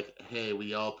 they're like, hey,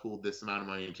 we all pooled this amount of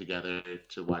money together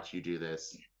to watch you do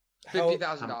this.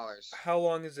 $50,000. How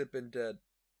long has it been dead?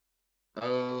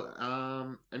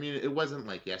 Oh, I mean, it wasn't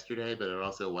like yesterday, but it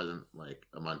also wasn't like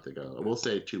a month ago. We'll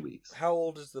say 2 weeks. How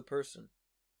old is the person?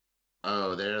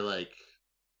 Oh, they're like,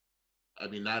 I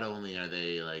mean, not only are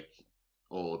they like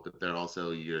old, but they're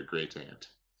also your great aunt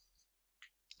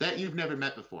that you've never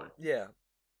met before. Yeah.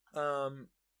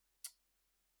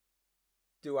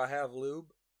 Do I have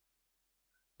lube?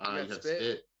 You You got have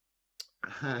spit?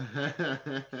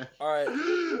 spit. All right.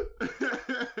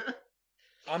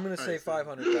 I'm gonna say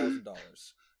 $500,000.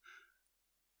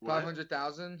 What?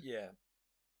 500,000? Yeah.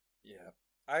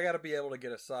 I got to be able to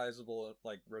get a sizable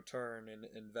like return and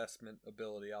investment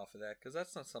ability off of that because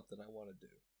that's not something I want to do.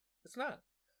 It's not.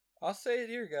 I'll say it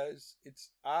here, guys.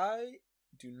 I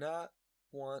do not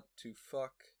want to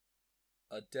fuck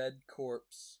a dead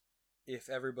corpse if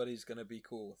everybody's gonna be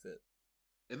cool with it.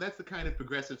 And that's the kind of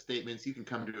progressive statements you can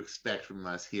come to expect from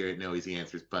us here at No Easy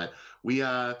Answers. But we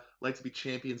like to be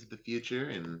champions of the future,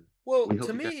 and Well, we hope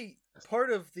to you me,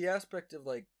 part of the aspect of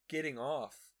like getting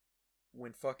off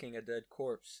when fucking a dead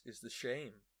corpse is the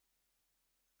shame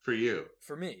for you.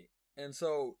 for me. And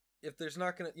so if there's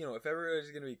not gonna, if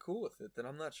everybody's gonna be cool with it, then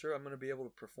I'm not sure I'm gonna be able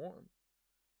to perform.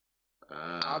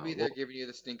 I'll be there giving you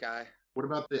the stink eye. What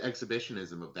about the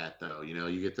exhibitionism of that, though?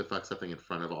 You get to fuck something in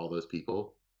front of all those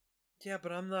people. Yeah,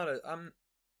 but I'm not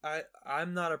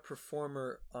a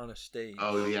performer on a stage.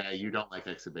 Oh yeah, you don't like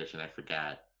exhibition. I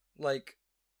forgot. Like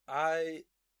I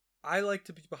like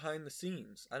to be behind the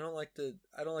scenes. I don't like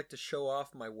to show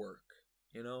off my work,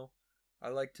 I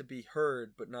like to be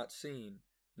heard but not seen.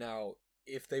 Now,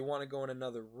 if they want to go in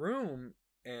another room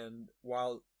and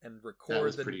record That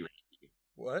was pretty rangy.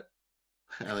 What?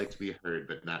 I like to be heard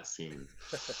but not seen.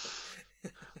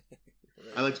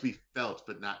 I like to be felt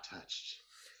but not touched.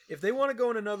 If they want to go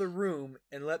in another room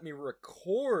and let me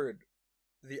record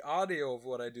the audio of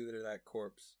what I do to that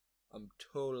corpse, I'm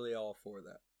totally all for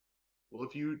that. Well,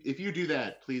 if you do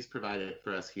that, please provide it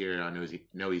for us here on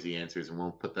No Easy Answers, and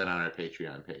we'll put that on our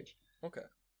Patreon page. Okay.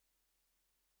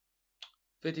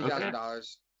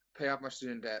 $50,000. Pay off my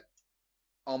student debt.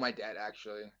 All my debt,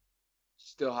 actually.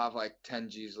 Still have like 10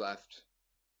 G's left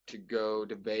to go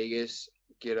to Vegas,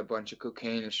 get a bunch of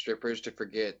cocaine and strippers to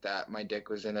forget that my dick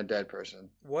was in a dead person.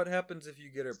 What happens if you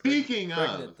get her Speaking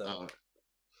pregnant, of, though?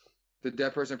 The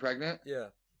dead person pregnant? Yeah.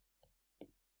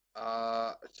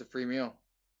 It's a free meal.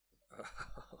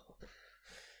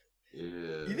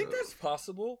 You think that's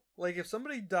possible? Like, if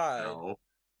somebody died, No.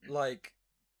 like,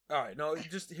 all right, no,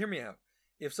 just hear me out.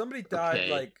 If somebody died,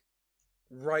 Okay. like,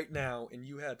 right now, and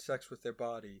you had sex with their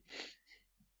body,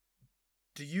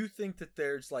 do you think that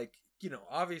there's, like,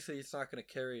 obviously it's not going to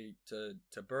carry to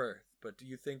birth, but do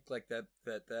you think like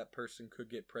that person could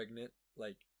get pregnant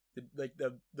like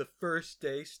the first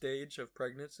day stage of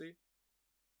pregnancy?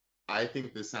 I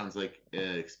think this sounds like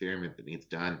an experiment that needs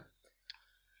done.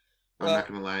 I'm Well, not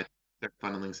gonna lie, they're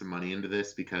funneling some money into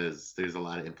this because there's a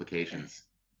lot of implications.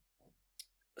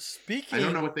 I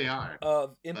don't know speaking what they are,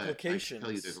 of but I can implications,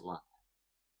 tell you there's a lot.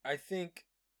 I think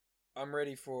I'm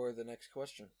ready for the next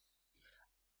question.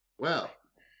 Well,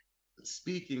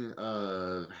 speaking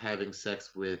of having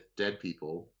sex with dead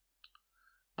people,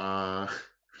 uh,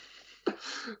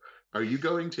 are you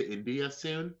going to India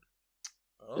soon?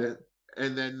 Oh,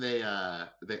 And then they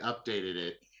updated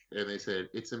it and they said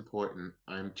it's important.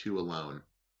 I'm too alone.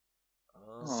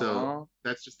 oh. So Aw.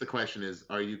 that's just the question: is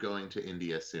are you going to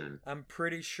India soon? I'm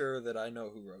pretty sure that I know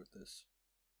who wrote this.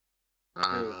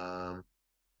 Um,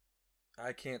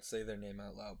 I can't say their name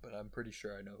out loud, but I'm pretty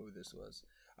sure I know who this was.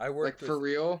 Like for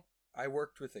real? I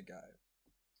worked with a guy,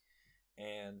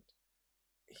 and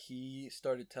he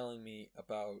started telling me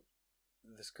about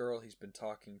this girl he's been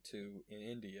talking to in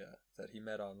India that he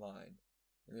met online.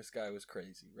 And this guy was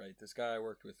crazy, right? This guy I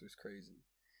worked with was crazy.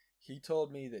 He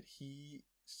told me that he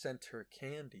sent her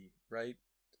candy, right?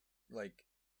 Like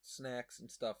snacks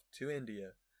and stuff to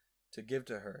India to give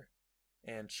to her.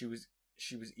 And she was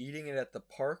eating it at the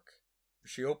park.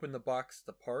 She opened the box at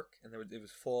the park and it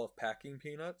was full of packing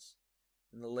peanuts.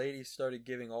 And the lady started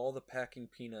giving all the packing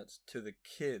peanuts to the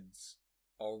kids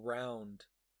around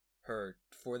her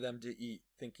for them to eat,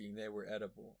 thinking they were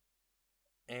edible.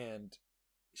 And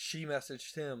she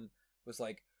messaged him, was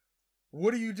like,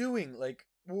 "What are you doing? Like,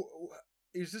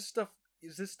 is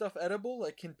this stuff edible?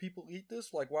 Like, can people eat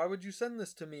this? Like, why would you send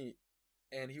this to me?"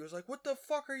 And he was like, "What the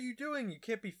fuck are you doing? You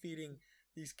can't be feeding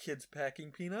these kids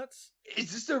packing peanuts."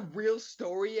 Is this a real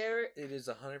story, Eric? It is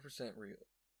 100% real.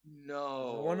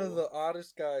 No. One of the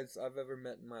oddest guys I've ever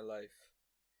met in my life.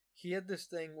 He had this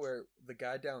thing where the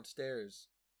guy downstairs,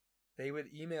 they would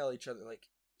email each other. Like,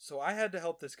 so I had to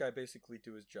help this guy basically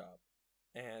do his job,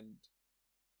 and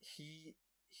he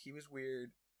was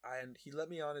weird. And he let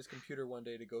me on his computer one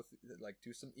day to go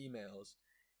do some emails,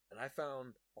 and I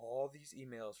found all these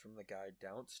emails from the guy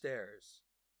downstairs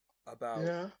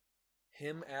about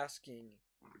him asking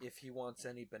if he wants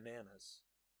any bananas.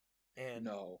 And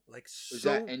No. like Was so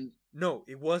that and no,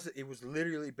 it was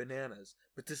literally bananas.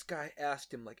 But this guy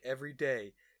asked him like every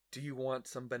day, "Do you want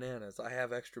some bananas? I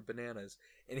have extra bananas."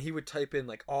 And he would type in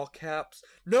like all caps,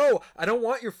 "No, I don't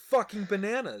want your fucking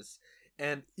bananas."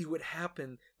 And it would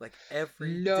happen like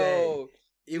every day. no.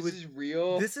 It This was is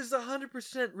real. This is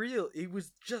 100% real. It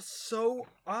was just so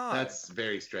odd. that's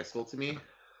very stressful to me.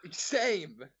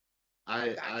 Same.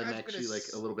 I'm guy's gonna actually like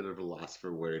a little bit of a loss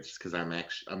for words because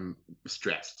I'm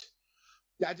stressed.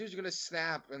 That dude's gonna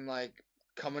snap and like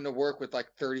come into work with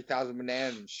like 30,000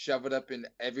 bananas and shove it up in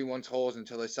everyone's holes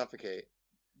until they suffocate.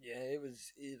 Yeah, it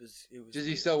was Does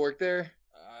he weird. still work there?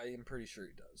 I am pretty sure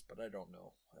he does, but I don't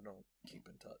know. I don't keep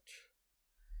in touch.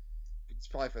 It's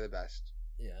probably for the best.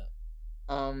 Yeah.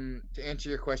 To answer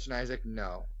your question, Isaac,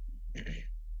 no.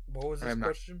 What was this I'm not-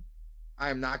 question? I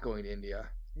am not going to India.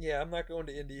 Yeah, I'm not going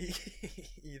to India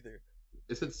either.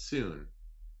 It said soon.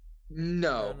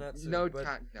 No, not soon, no but-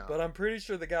 time. No. But I'm pretty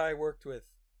sure the guy I worked with,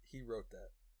 he wrote that.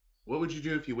 What would you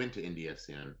do if you went to India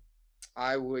soon?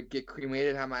 I would get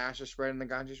cremated, have my ashes spread in the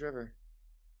Ganges River.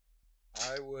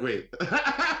 I would. Wait.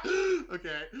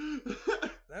 Okay.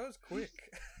 That was quick.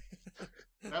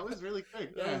 That was really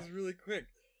quick. That Yeah. was really quick.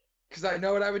 Because I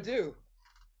know what I would do.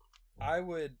 I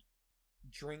would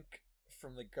drink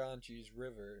from the Ganges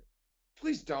River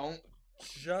Please don't.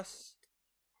 just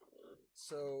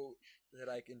so that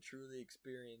I can truly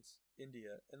experience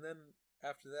India. And then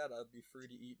after that, I'd be free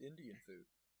to eat Indian food.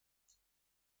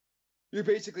 You're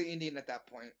basically Indian at that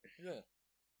point. Yeah.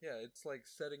 Yeah, it's like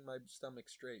setting my stomach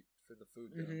straight for the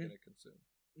food that I'm Mhm. going to consume.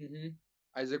 Mm-hmm.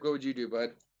 Isaac, what would you do,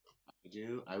 bud?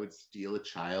 I would steal a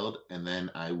child and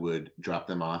then I would drop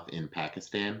them off in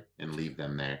Pakistan and leave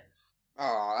them there.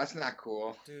 Oh, that's not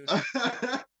cool. Dude,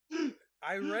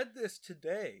 I read this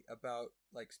today about,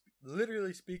 like,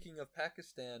 literally speaking of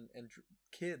Pakistan and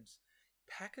kids.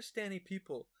 Pakistani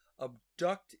people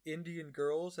abduct Indian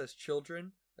girls as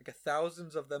children, like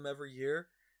thousands of them every year,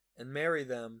 and marry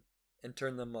them and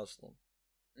turn them Muslim.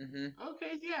 Mm-hmm.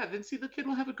 Okay, yeah, then see the kid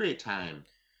will have a great time.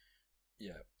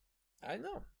 Yeah, I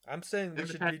know. I'm saying we And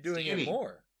the should be doing it Pakistani.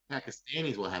 more.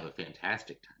 Pakistanis will have a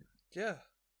fantastic time. Yeah.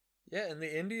 Yeah, and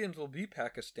the Indians will be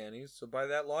Pakistanis, so by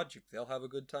that logic, they'll have a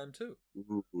good time too.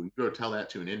 Ooh, you go tell that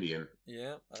to an Indian.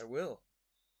 Yeah, I will.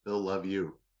 They'll love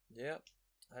you. Yeah.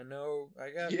 I know.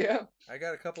 Yeah. I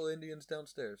got a couple Indians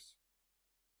downstairs.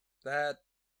 That,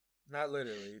 not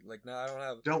literally. Like, no, I don't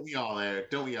have, Don't we all, Eric?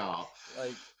 Don't we all?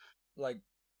 like, like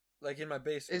in my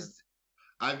basement.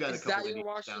 I've got Is a couple that your ladies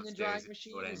washing and downstairs, drying if you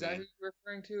machine? know what I Is that who mean. you were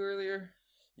referring to earlier?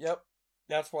 Yep,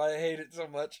 that's why I hate it so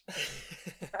much.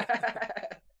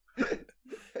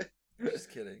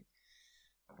 Just kidding.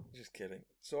 Just kidding.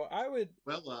 So I would.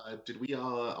 Well, did we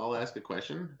all ask a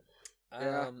question?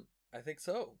 Yeah. I think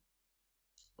so.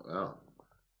 Well,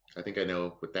 I think I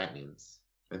know what that means.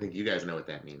 I think you guys know what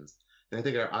that means, and I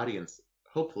think our audience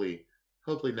hopefully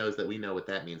knows that we know what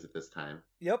that means at this time.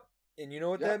 Yep. And you know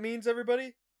what Yep. that means,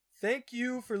 everybody? Thank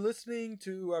you for listening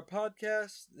to our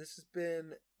podcast. This has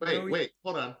been. Wait,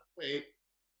 hold on. Wait,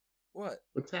 What?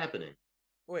 what's happening?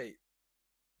 Wait.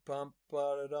 Bum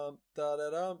ba da dum da da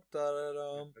dum da da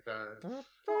dum.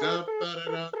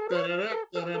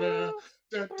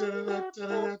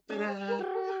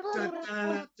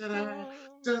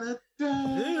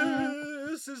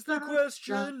 This is the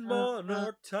question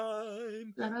monarch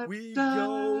time. We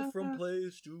go from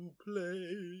place to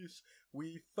place.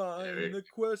 We find the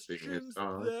questions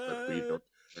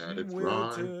that it's will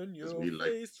wrong. turn your we like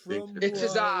face to think from that- It's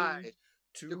his eye. white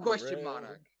to The question red.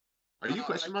 monarch. Are you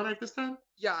question monarch this time?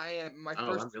 Yeah, I am. My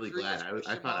Oh, first I'm really degree is glad. I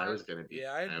question thought I was monarch. gonna be.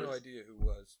 Yeah, I had no was- idea who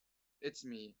was. It's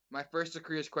me. My first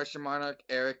degree is question monarch.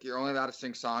 Eric, you're only allowed to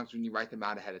sing songs when you write them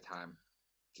out ahead of time.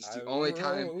 It's the I only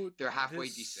time wrote they're halfway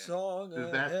this decent. Song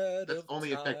That's ahead that's of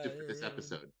only effective for this time.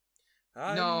 episode.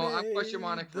 I No, I'm question made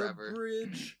monarch the forever.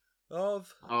 bridge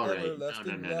of All right. No,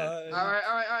 everlasting no, no, no. light.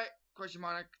 All right. Question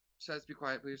monarch says be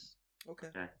quiet, please. Okay.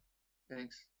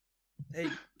 Thanks. Hey,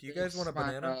 do you guys want a My,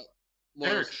 banana?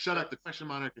 loyal Eric, shut up. The subjects. question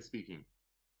monarch is speaking.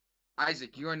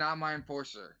 Isaac, you are not my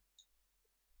enforcer.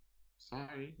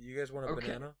 Sorry. You guys want a Okay.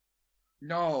 banana?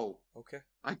 No, Okay.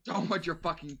 I don't want your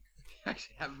fucking.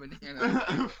 Actually, have a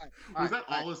banana. Was that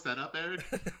all a setup, Eric?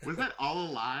 Was that all a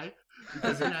lie?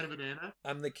 Because you had a banana?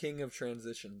 I'm the king of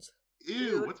transitions.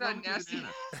 Ew, what's that wrong with nasty? your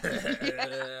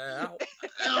banana?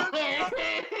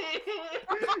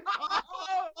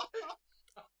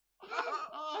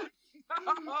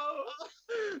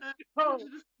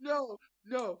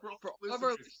 No. For all For all of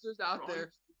our listeners out for all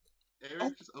there,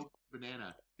 Eric just opened a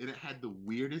banana, and it had the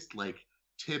weirdest, like,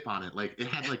 tip on it. Like, it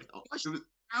had, like, it was,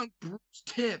 found Bruce's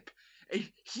tip. And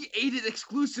he ate it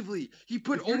exclusively. He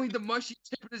put If you're- only the mushy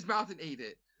tip in his mouth and ate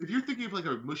it. if you're thinking of, like,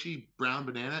 a mushy brown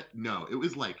banana, no. It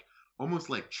was, like, almost,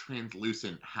 like,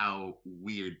 translucent how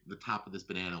weird the top of this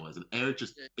banana was. And Eric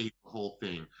just ate the whole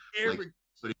thing, Eric, like,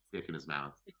 putting a dick in his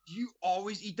mouth. do you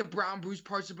always eat the brown bruised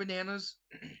parts of bananas?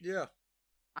 Yeah.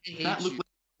 I hate That you. looked like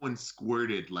someone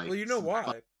squirted, like, Well, you know some why?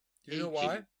 fucking Do you know hate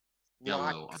why? you.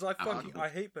 Yellow. Because I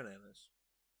hate bananas.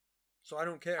 So I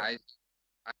don't care.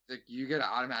 Isaac, you get an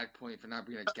automatic point for not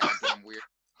being a goddamn weird.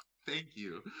 Thank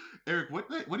you. Eric, what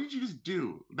did you just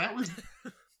do? That was...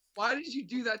 Why did you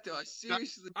do that to us?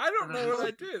 Seriously. I don't know what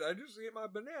I did. I just ate my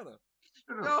banana.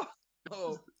 No.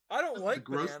 I don't the like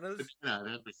grossest bananas. banana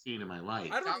I've ever seen in my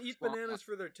life. I don't Sounds eat wrong. bananas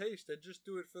for their taste. I just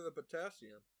do it for the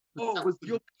potassium. That was the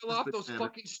You'll peel grossest off those banana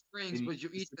fucking strings, and but you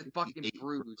eat the specifically fucking ate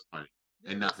bruise. for it.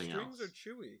 Yeah, And the nothing strings else. are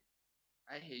chewy.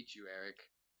 I hate you, Eric.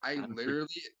 I'm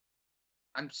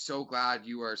I'm so glad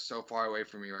you are so far away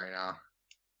from me right now.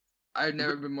 I've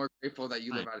never been more grateful that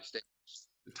you live out of state.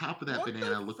 The top of that What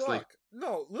banana the looks like... fuck?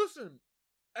 No, listen.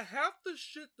 Half the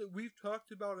shit that we've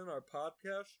talked about in our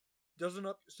podcast doesn't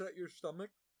upset your stomach,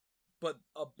 but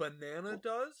a banana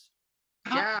does?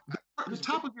 Yeah. The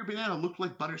top of your banana looked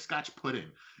like butterscotch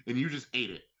pudding, and you just ate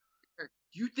it.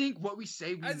 You think what we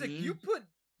say we Isaac, mean? you put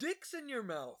dicks in your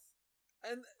mouth.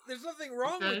 And there's nothing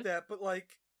wrong Okay. with that, but like,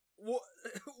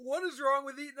 what is wrong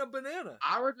with eating a banana?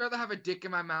 I would rather have a dick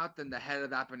in my mouth than the head of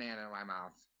that banana in my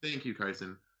mouth. Thank you,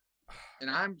 Carson. And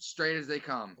I'm straight as they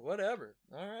come. Whatever.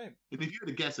 All right. And if you had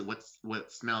to guess at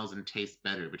what smells and tastes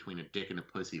better between a dick and a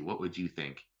pussy, what would you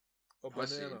think? A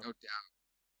Pussy, banana. no doubt.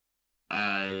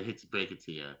 I hate to break it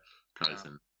to you,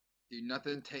 Carson. Dude,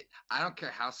 nothing. I don't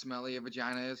care how smelly a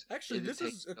vagina is. Actually, it this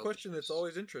tastes is a question that's delicious.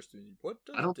 always interested me. What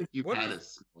does I don't think you've what had is-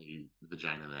 a smelly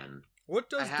vagina then. What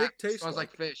I does have. dick It taste smells like?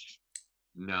 like fish.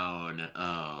 No.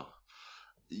 Oh.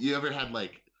 You ever had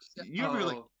like...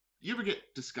 You ever get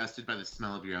disgusted by the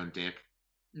smell of your own dick?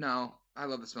 No, I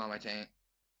love the smell of my taint.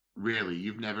 Really?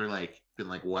 You've never like been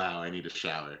like, wow, I need a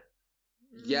shower.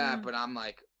 Yeah, Mm, but I'm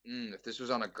like, if this was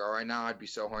on a girl right now, I'd be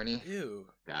so horny. Ew.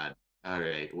 God. All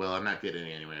right. Well, I'm not getting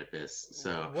anywhere with this.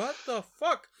 So What the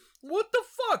fuck? What the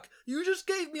fuck? You just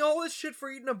gave me all this shit for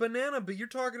eating a banana, but you're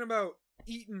talking about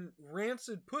eating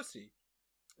rancid pussy.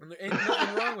 And there ain't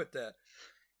nothing wrong with that.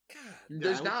 God.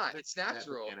 There's I would not. rather It's have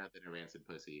natural. banana than a rancid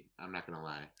pussy. I'm not gonna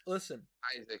lie. Listen,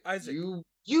 Isaac,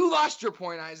 you lost your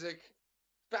point, Isaac.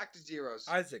 Back to zeros.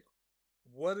 Isaac,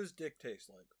 what does dick taste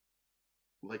like?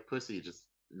 Like pussy, just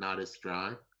not as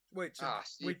strong. Wait, so,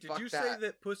 See, wait, did fuck you say that.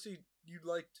 that pussy you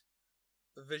liked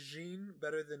vagine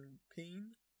better than peen?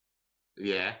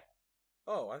 Yeah.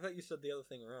 Oh, I thought you said the other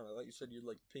thing around. I thought you said you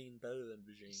liked peen better than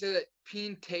He vagine. said that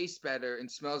peen tastes better and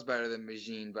smells better than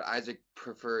vagine, but Isaac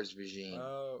prefers vagine.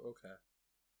 Oh, okay.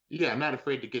 Yeah, I'm not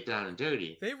afraid to get down and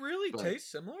dirty. They really But- taste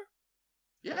similar?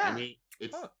 Yeah. I mean,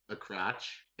 it's Huh. a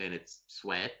crotch and it's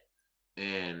sweat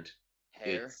and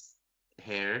hair, it's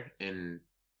hair and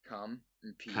cum,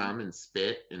 and pee. cum and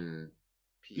spit and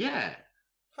pee. yeah.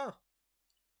 Huh.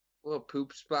 A little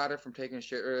poop splatter from taking a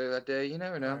shit earlier that day. You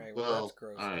never know. Alright, well, Well, that's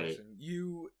gross, alright. person.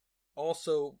 You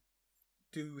also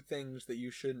do things that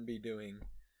you shouldn't be doing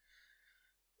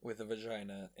with a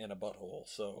vagina and a butthole,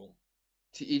 so...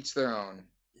 To each their own.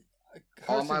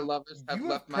 Carson, All my lovers have you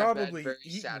left have my bed probably very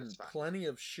eaten satisfied. plenty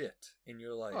of shit in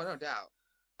your life. Oh, no doubt.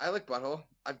 I like butthole.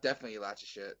 I've definitely eaten lots of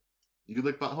shit. You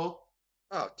lick butthole?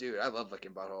 Oh, dude, I love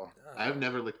licking butthole. I've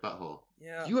never licked butthole.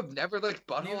 Yeah. You have never licked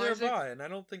butthole, Neither have Isaac? I, and I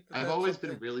don't think that I've that's always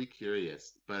something... been really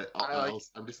curious, but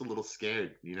I'm just a little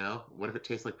scared, you know? What if it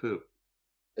tastes like poop?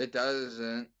 It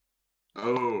doesn't.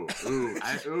 Oh, ooh,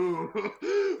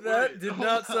 That Wait, did hold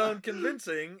not on. sound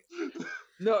convincing.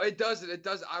 No, it doesn't. It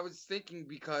does. I was thinking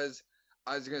because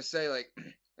I was gonna say like,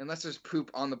 unless there's poop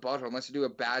on the butthole, unless you do a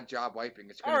bad job wiping,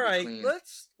 it's gonna All be right, clean.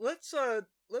 let's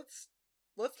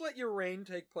let your reign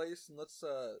take place, and let's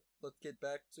get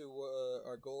back to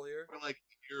our goal here. Or like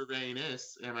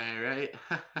Uranus, am I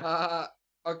right?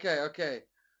 Okay.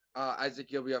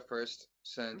 Isaac, you'll be up first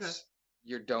since Okay.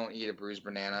 you don't eat a bruised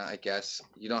banana. I guess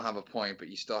you don't have a point, but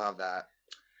you still have that.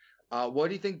 What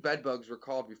do you think bed bugs were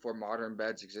called before modern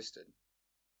beds existed?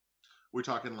 We're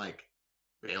talking like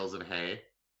bales of hay.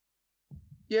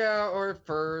 Yeah, or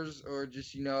furs, or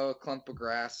just a clump of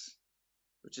grass,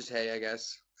 which is hay, I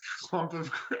guess. Clump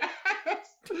of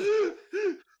grass.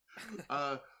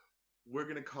 We're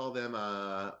gonna call them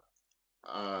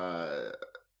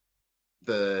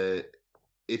the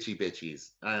itchy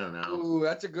bitchies. I don't know. Ooh,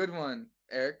 that's a good one,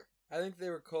 Eric. I think they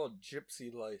were called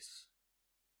gypsy lice.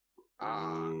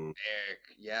 Ooh. Eric.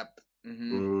 Yep.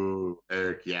 Mm-hmm. Ooh,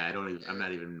 Eric. Yeah, I'm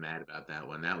not even mad about that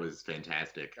one. That was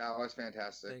fantastic. That was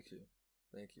fantastic. Thank you.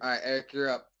 All right, Eric, you're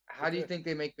up. How do you Okay. think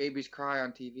they make babies cry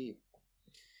on TV?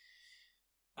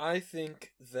 I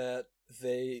think that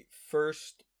they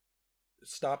first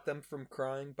stop them from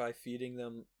crying by feeding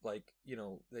them, like,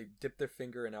 they dip their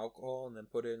finger in alcohol and then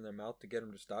put it in their mouth to get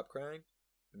them to stop crying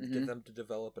and get them to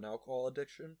develop an alcohol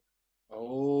addiction.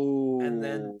 Oh. And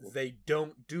then they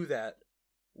don't do that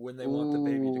when they want the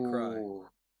baby to cry. Ooh,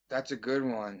 that's a good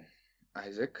one,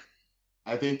 Isaac.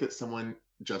 I think that someone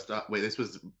just wait. This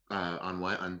was on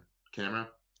what, on camera?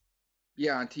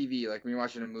 Yeah, on TV, like when you're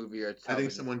watching a movie or I think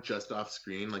television. someone just off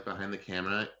screen, like behind the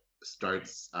camera,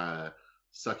 starts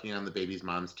sucking on the baby's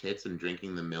mom's tits and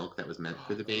drinking the milk that was meant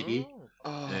for the baby.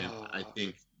 Oh, And I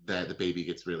think that the baby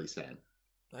gets really sad.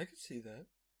 I could see that.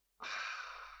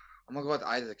 I'm gonna go with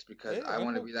Isaac's because Hey, I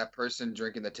want to Uncle. be that person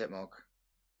drinking the tit milk.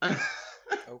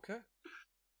 Okay.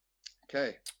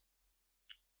 Okay.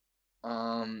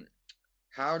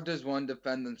 How does one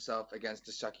defend themselves against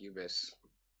a succubus?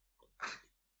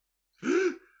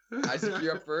 Isaac,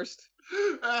 you're up first.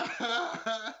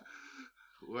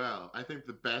 Well, I think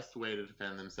the best way to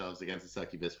defend themselves against a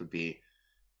succubus would be,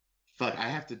 fuck, I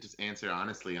have to just answer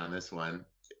honestly on this one.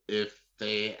 If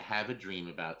they have a dream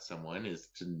about someone, is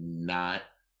to not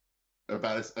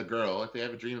about a girl. If they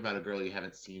have a dream about a girl you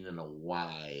haven't seen in a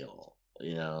while,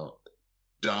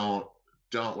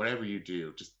 don't whatever you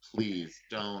do, just please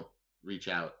don't reach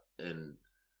out and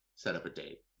set up a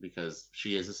date because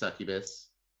she is a succubus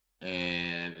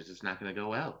and it's just not going to go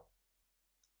well.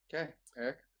 Okay,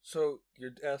 Eric. So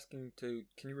you're asking to...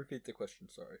 Can you repeat the question?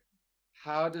 Sorry.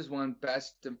 How does one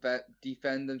best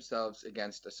defend themselves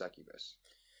against a succubus?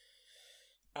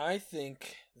 I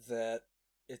think that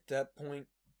at that point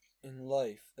in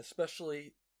life,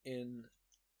 especially in,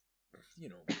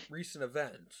 recent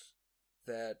events,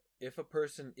 that if a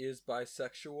person is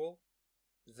bisexual,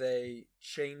 they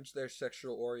change their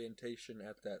sexual orientation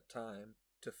at that time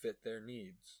to fit their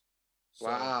needs. So,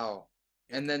 Wow.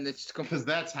 And then it's Because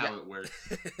that's how it works.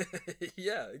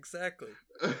 yeah, exactly.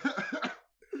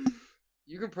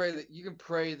 you can pray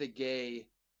the gay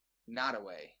not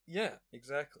away. Yeah,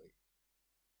 exactly.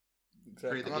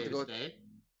 Pray the I'm about gay to to go- stay.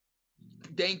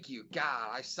 Thank you. God,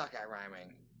 I suck at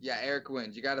rhyming. Yeah, Eric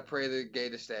wins. You gotta pray the gay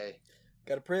to stay.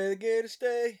 Gotta pray the gay to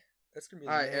stay. That's gonna be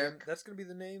the All right, name. Eric. That's gonna be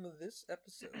the name of this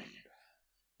episode.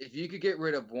 If you could get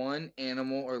rid of one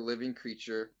animal or living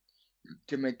creature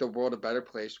to make the world a better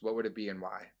place, what would it be and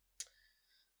why?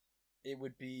 It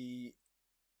would be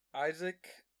Isaac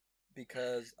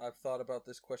because I've thought about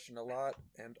this question a lot,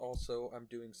 and also I'm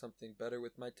doing something better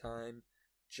with my time,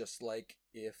 just like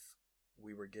if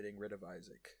we were getting rid of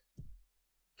Isaac.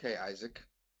 Okay, Isaac.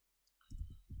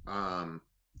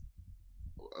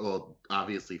 Well,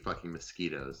 obviously, fucking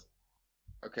mosquitoes.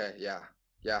 Okay, yeah.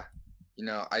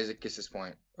 Isaac gets his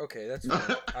point. Okay, that's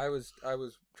fine. I was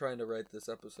trying to write this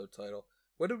episode title.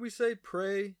 What did we say?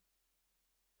 Pray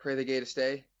Pray the gay to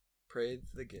stay.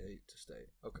 the gay to stay.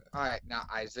 Okay. All right, now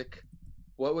Isaac,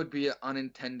 what would be an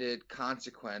unintended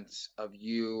consequence of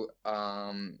you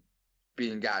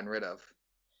being gotten rid of?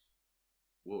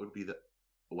 What would be the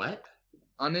what?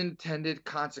 Unintended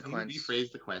Can consequence. you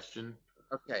rephrase the question?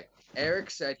 Okay, Eric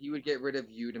said he would get rid of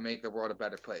you to make the world a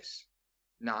better place.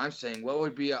 Now I'm saying, what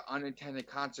would be an unintended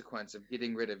consequence of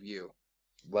getting rid of you?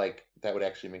 Like that would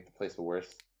actually make the place the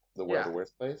worst, the world a worse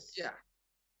place? Yeah.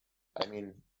 I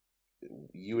mean,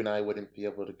 you and I wouldn't be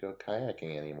able to go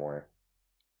kayaking anymore.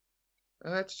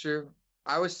 That's true.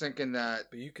 I was thinking that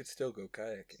But you could still go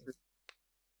kayaking.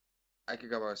 I could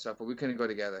go by myself, but we couldn't go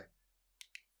together.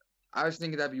 I was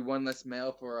thinking that'd be one less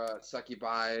male for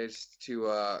succubis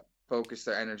to focus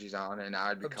their energies on, and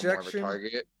I'd become Objection. more of a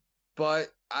target. But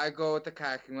I go with the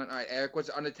kayaking one. All right, Eric, what's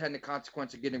the unintended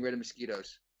consequence of getting rid of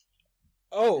mosquitoes?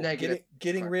 Oh, Negative.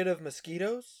 getting rid of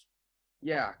mosquitoes?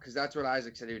 Yeah, because that's what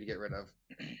Isaac said he would get rid of.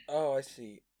 Oh, I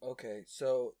see. Okay,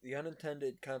 so the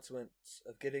unintended consequence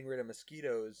of getting rid of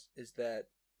mosquitoes is that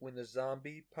when the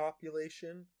zombie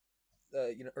population,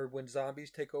 or when zombies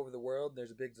take over the world, and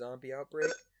there's a big zombie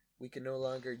outbreak, we can no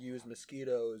longer use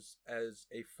mosquitoes as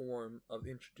a form of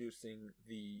introducing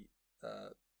the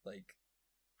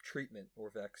treatment or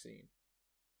vaccine.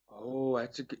 Oh,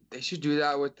 that's a good. They should do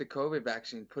that with the COVID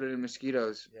vaccine. Put it in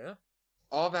mosquitoes. Yeah,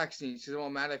 All vaccines. It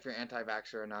won't matter if you're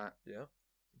anti-vaxxer or not. yeah,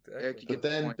 Eric, exactly. you But get the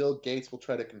then point. Bill Gates will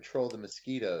try to control the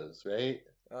mosquitoes, right?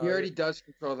 He already does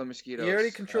control the mosquitoes. He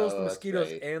already controls the Oh, that's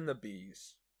mosquitoes right. and the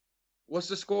bees. What's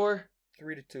the score?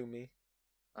 3-2, me.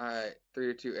 All right,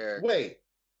 3-2, Eric. Wait.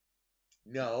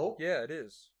 No. Yeah, it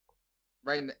is.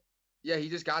 Right. Yeah, he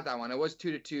just got that one. It was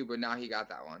 2-2, but now he got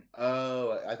that one.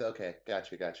 Oh, okay.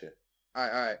 Gotcha. All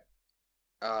right.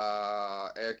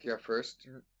 Eric, you're up first.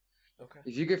 Okay.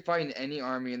 If you could fight in any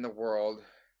army in the world,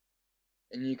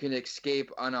 and you can escape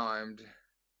unarmed,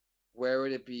 where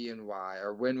would it be and why?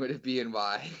 Or when would it be and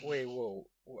why? Wait, whoa.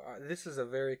 This is a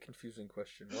very confusing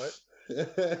question. What?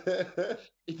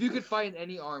 If you could fight in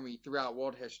any army throughout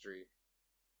world history,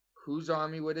 whose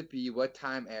army would it be? What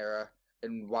time era?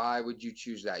 And why would you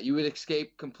choose that? You would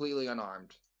escape completely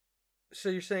unarmed. So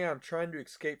you're saying I'm trying to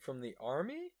escape from the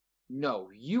army? No,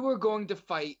 you are going to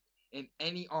fight in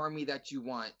any army that you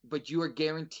want, but you are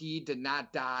guaranteed to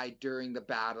not die during the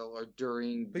battle or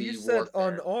during But the you said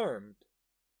warfare. unarmed.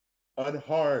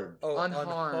 Unharmed. Oh, Unharmed.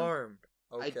 unharmed.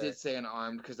 Okay. I did say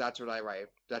unarmed because that's what I write.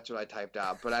 That's what I typed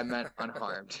out, but I meant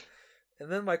unharmed. And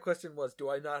then my question was, do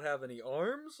I not have any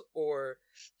arms, or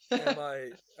am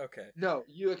I... Okay. No,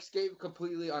 you escape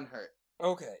completely unhurt.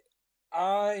 Okay.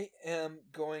 I am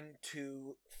going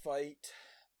to fight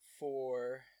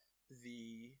for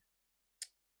the...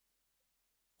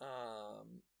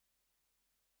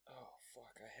 Oh,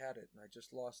 fuck, I had it and I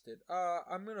just lost it.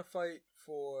 I'm gonna fight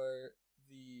for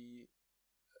the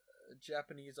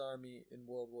Japanese army in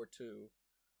World War II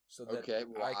so that Okay, I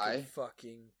why? could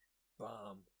fucking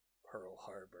bomb Pearl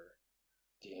Harbor.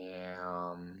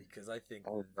 Damn. Because I think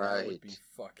All that would be right.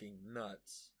 fucking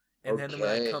nuts. And then when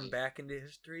I come Okay. back into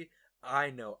history, I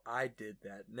know I did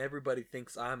that. And everybody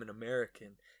thinks I'm an American.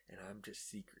 And I'm just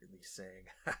secretly saying,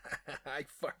 I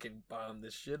fucking bombed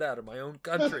the shit out of my own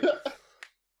country.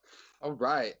 All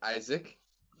right, Isaac.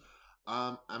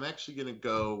 I'm actually gonna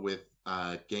go with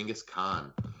Genghis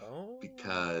Khan Oh.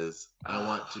 because I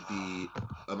want to be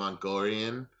a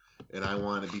Mongolian and I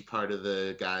want to be part of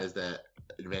the guys that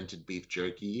invented beef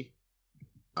jerky.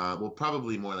 Well,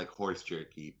 probably more like horse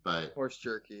jerky, but Horse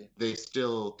jerky. they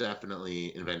still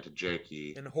definitely invented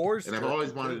jerky. And horse And I've jerky, always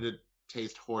too. wanted to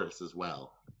taste horse as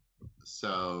well.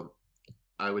 So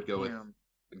I would go with Damn.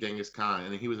 Genghis Khan,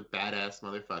 and he was a badass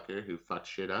motherfucker who fucked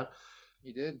shit up.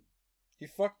 He did. He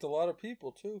fucked a lot of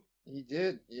people, too. He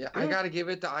did. Yeah, I Yeah. gotta give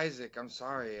it to Isaac. I'm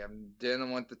sorry. I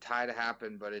didn't want the tie to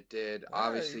happen, but it did.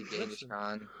 Obviously, Genghis listen.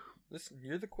 Khan. Listen,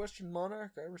 you're the question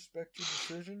monarch. I respect your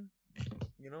decision.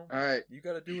 You know, All right, you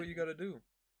gotta do what you gotta do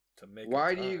to make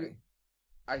Why a do you-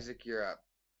 tie. Isaac, you're up.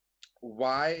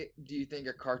 Why do you think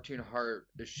a cartoon heart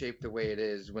is shaped the way it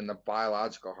is when the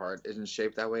biological heart isn't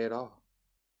shaped that way at all?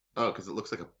 Oh, because it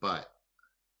looks like a butt.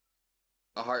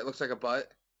 A heart looks like a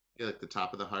butt, Yeah, like the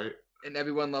top of the heart. and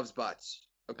everyone loves butts.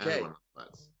 Okay, Everyone loves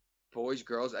butts. boys,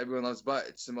 girls, everyone loves butt.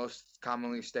 It's the most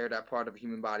commonly stared at part of a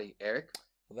human body. Eric?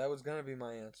 Well, that was gonna be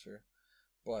my answer,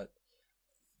 but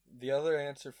the other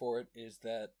answer for it is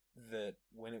that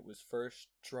when it was first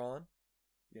drawn,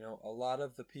 a lot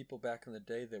of the people back in the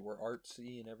day that were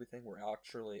artsy and everything were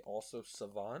actually also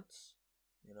savants.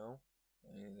 I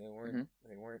mean, they weren't,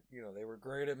 they were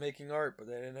great at making art, but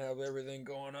they didn't have everything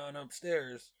going on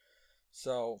upstairs.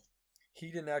 So he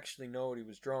didn't actually know what he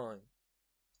was drawing.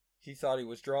 He thought he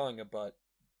was drawing a butt,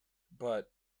 but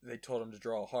they told him to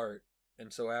draw a heart.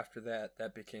 And so after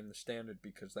that became the standard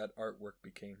because that artwork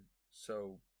became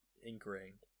so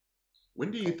ingrained. When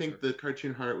do you think the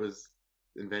cartoon heart was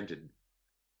invented?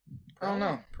 I don't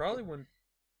know. Probably when,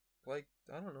 I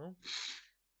don't know.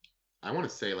 I want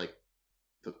to say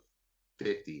the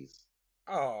 50s.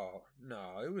 Oh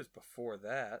no, it was before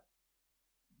that.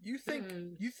 You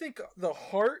think the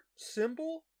heart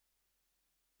symbol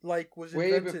was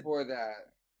way invented before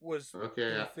that? Was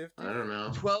okay? in the 50s? I don't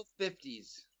know.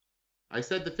 1250s. I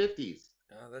said the 50s.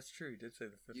 Oh, that's true. You did say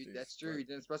the 50s. That's true. You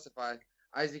didn't specify.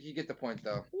 Isaac, you get the point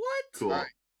though. What? Cool. All right.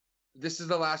 This is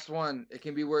the last one. It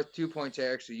can be worth 2 points,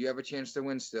 Eric, so you have a chance to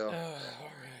win still. All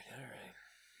right.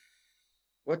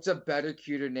 What's a better,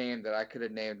 cuter name that I could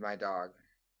have named my dog?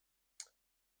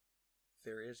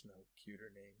 There is no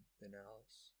cuter name than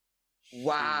Alice.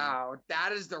 Wow,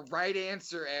 that is the right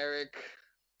answer, Eric.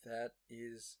 That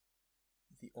is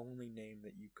the only name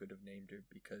that you could have named her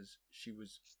because she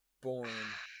was born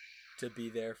to be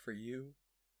there for you.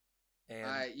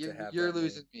 And you're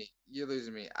losing me. You're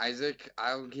losing me. Isaac,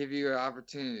 I'll give you an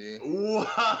opportunity.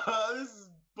 Wow, this is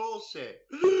bullshit.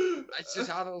 That's just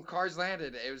how the cards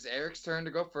landed. It was Eric's turn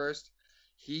to go first.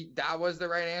 That was the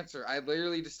right answer. I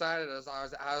literally decided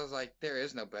I was like, there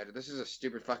is no better. This is a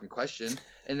stupid fucking question.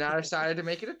 And then I decided to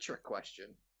make it a trick question.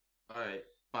 All right,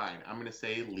 fine. I'm going to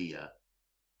say Leah.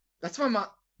 That's my mom.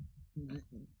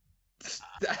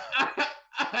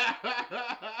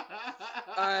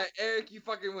 Eric, you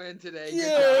fucking win today.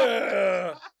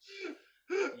 Yeah!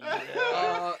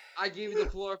 I gave you the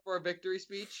floor for a victory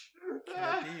speech.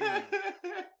 Can it be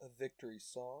a victory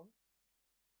song?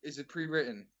 Is it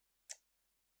pre-written?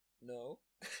 No.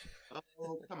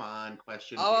 Oh, come on,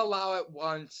 question. I'll allow it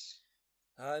once.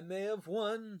 I may have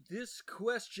won this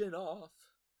question off,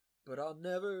 but I'll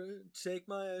never take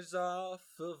my eyes off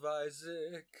of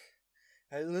Isaac.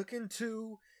 I look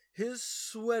into his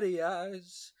sweaty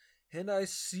eyes, and I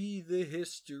see the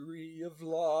history of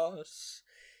loss.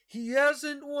 He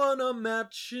hasn't won a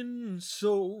match in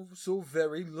so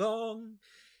very long.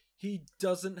 He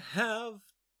doesn't have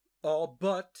all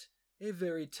but a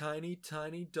very tiny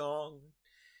dong.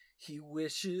 He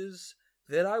wishes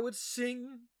that I would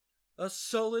sing a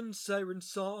sullen siren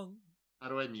song. How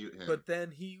do I mute him? But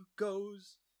then he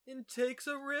goes and takes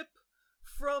a rip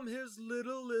from his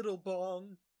little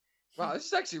bong. Wow, this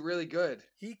is actually really good.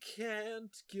 He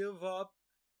can't give up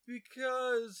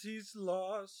because he's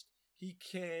lost. He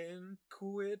can't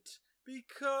quit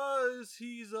because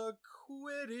he's a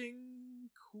quitting.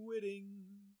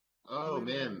 Oh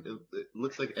man, it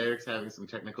looks like Eric's having some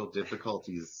technical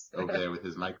difficulties over there with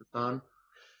his microphone.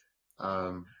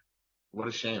 What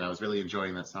a shame. I was really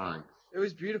enjoying that song. It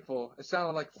was beautiful. It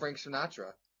sounded like Frank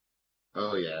Sinatra.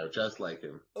 Oh yeah, just like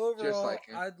him. Overall, Just like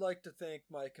him. I'd like to thank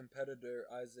my competitor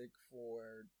Isaac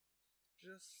for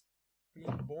just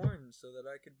being born so that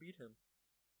I could beat him.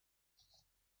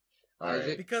 All right.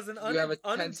 Isaac, Because an you have a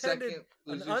 10-second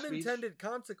unintended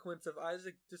consequence of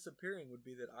Isaac disappearing would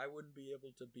be that I wouldn't be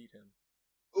able to beat him.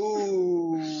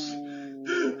 Ooh,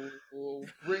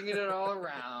 bringing it all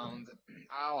around.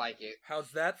 I like it.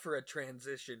 How's that for a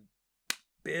transition,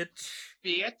 bitch?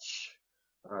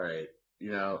 All right.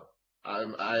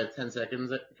 I have 10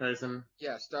 seconds, Carson.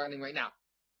 Yeah, starting right now.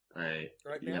 All right.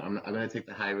 Right now? I'm going to take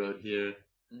the high road here.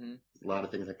 Mm-hmm. There's a lot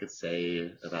of things I could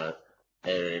say about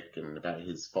Eric and about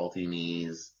his faulty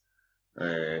knees,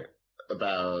 or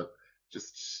about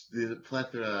just the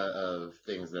plethora of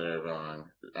things that are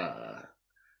wrong.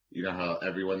 How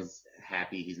everyone's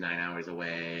happy he's 9 hours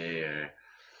away, or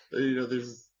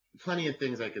there's plenty of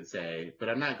things I could say, but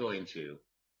I'm not going to,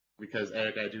 because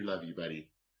Eric, I do love you, buddy.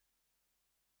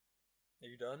 Are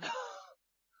you done?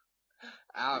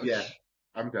 Ouch. Yeah,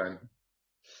 I'm done.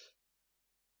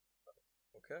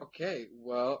 Okay,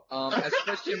 well, as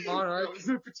Christian Monarch... That was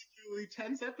a particularly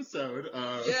tense episode.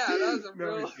 Yeah, that was a no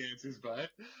real... easy answers, but...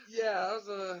 Yeah, that was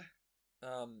a...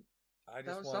 I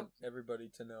just want everybody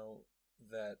to know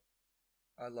that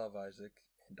I love Isaac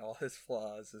and all his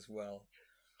flaws as well.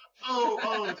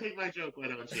 Oh, take my joke, why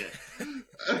don't you?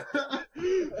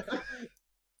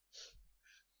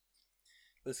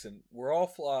 Listen, we're all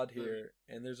flawed here,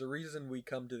 and there's a reason we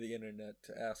come to the internet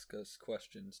to ask us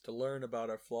questions, to learn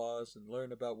about our flaws and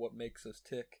learn about what makes us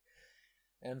tick.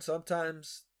 And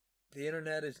sometimes the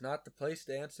internet is not the place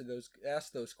to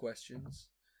ask those questions,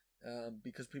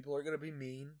 because people are going to be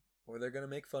mean or they're going to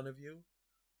make fun of you.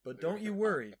 But don't you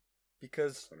worry,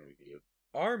 because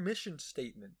our mission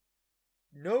statement,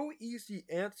 no easy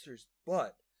answers,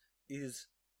 but is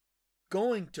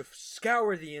going to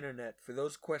scour the internet for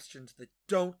those questions that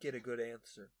don't get a good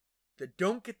answer, that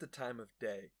don't get the time of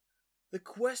day, the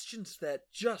questions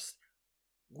that just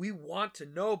we want to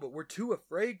know but we're too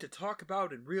afraid to talk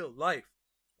about in real life.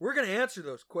 We're going to answer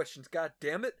those questions, god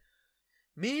damn it.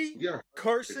 Me,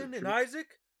 Carson, and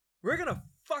Isaac, we're going to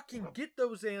fucking get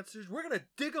those answers. We're going to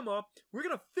dig them up. We're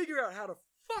going to figure out how to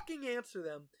fucking answer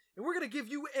them. And we're going to give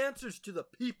you answers to the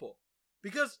people.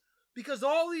 Because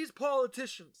all these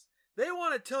politicians, they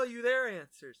want to tell you their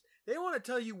answers. They want to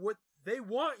tell you what they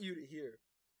want you to hear.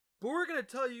 But we're going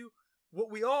to tell you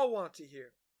what we all want to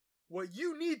hear. What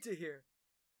you need to hear.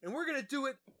 And we're going to do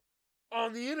it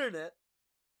on the internet.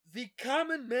 The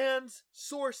common man's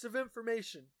source of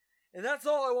information. And that's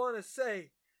all I want to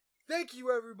say. Thank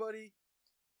you, everybody.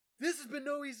 This has been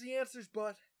No Easy Answers,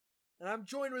 but... And I'm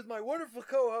joined with my wonderful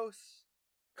co-hosts,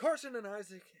 Carson and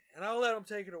Isaac, and I'll let them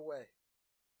take it away.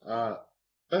 I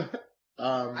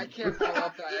can't follow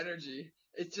up that energy.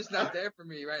 It's just not there for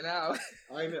me right now.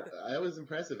 I know. That was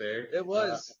impressive, Eric. It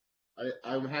was.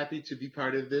 I'm happy to be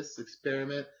part of this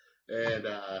experiment, and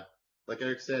like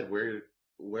Eric said, we're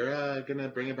gonna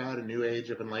bring about a new age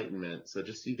of enlightenment. So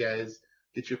just you guys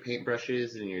get your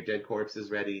paintbrushes and your dead corpses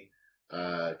ready,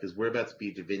 because we're about to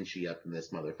be Da Vinci up in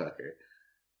this motherfucker.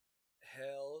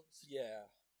 Hell yeah.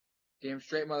 Damn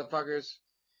straight, motherfuckers.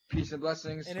 Peace and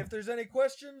blessings. And if there's any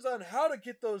questions on how to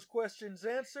get those questions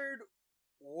answered,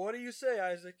 what do you say,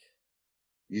 Isaac?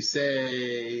 You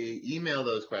say email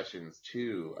those questions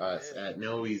to us at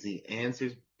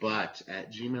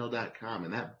noeasyanswersbut@gmail.com.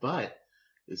 And that but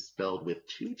is spelled with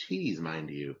 2 T's, mind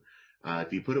you.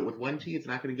 If you put it with 1 T, it's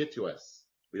not going to get to us.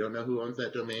 We don't know who owns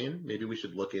that domain. Maybe we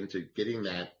should look into getting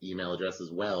that email address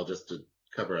as well, just to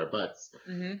cover our butts.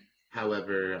 Mm-hmm.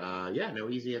 However,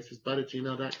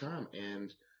 noeasyanswersbut@gmail.com,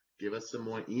 and give us some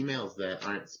more emails that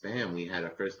aren't spam. We had our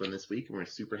first one this week, and we're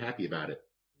super happy about it.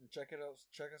 Check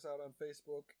us out on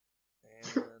Facebook, and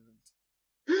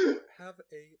have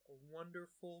a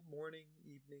wonderful morning,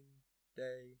 evening,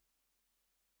 day.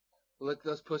 Lick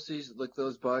those pussies, lick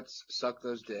those butts, suck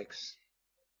those dicks.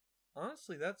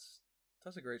 Honestly, that's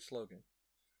a great slogan.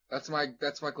 That's my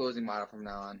closing motto from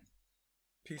now on.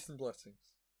 Peace and blessings.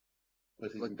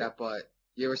 Lick that butt.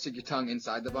 You ever stick your tongue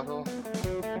inside the butthole?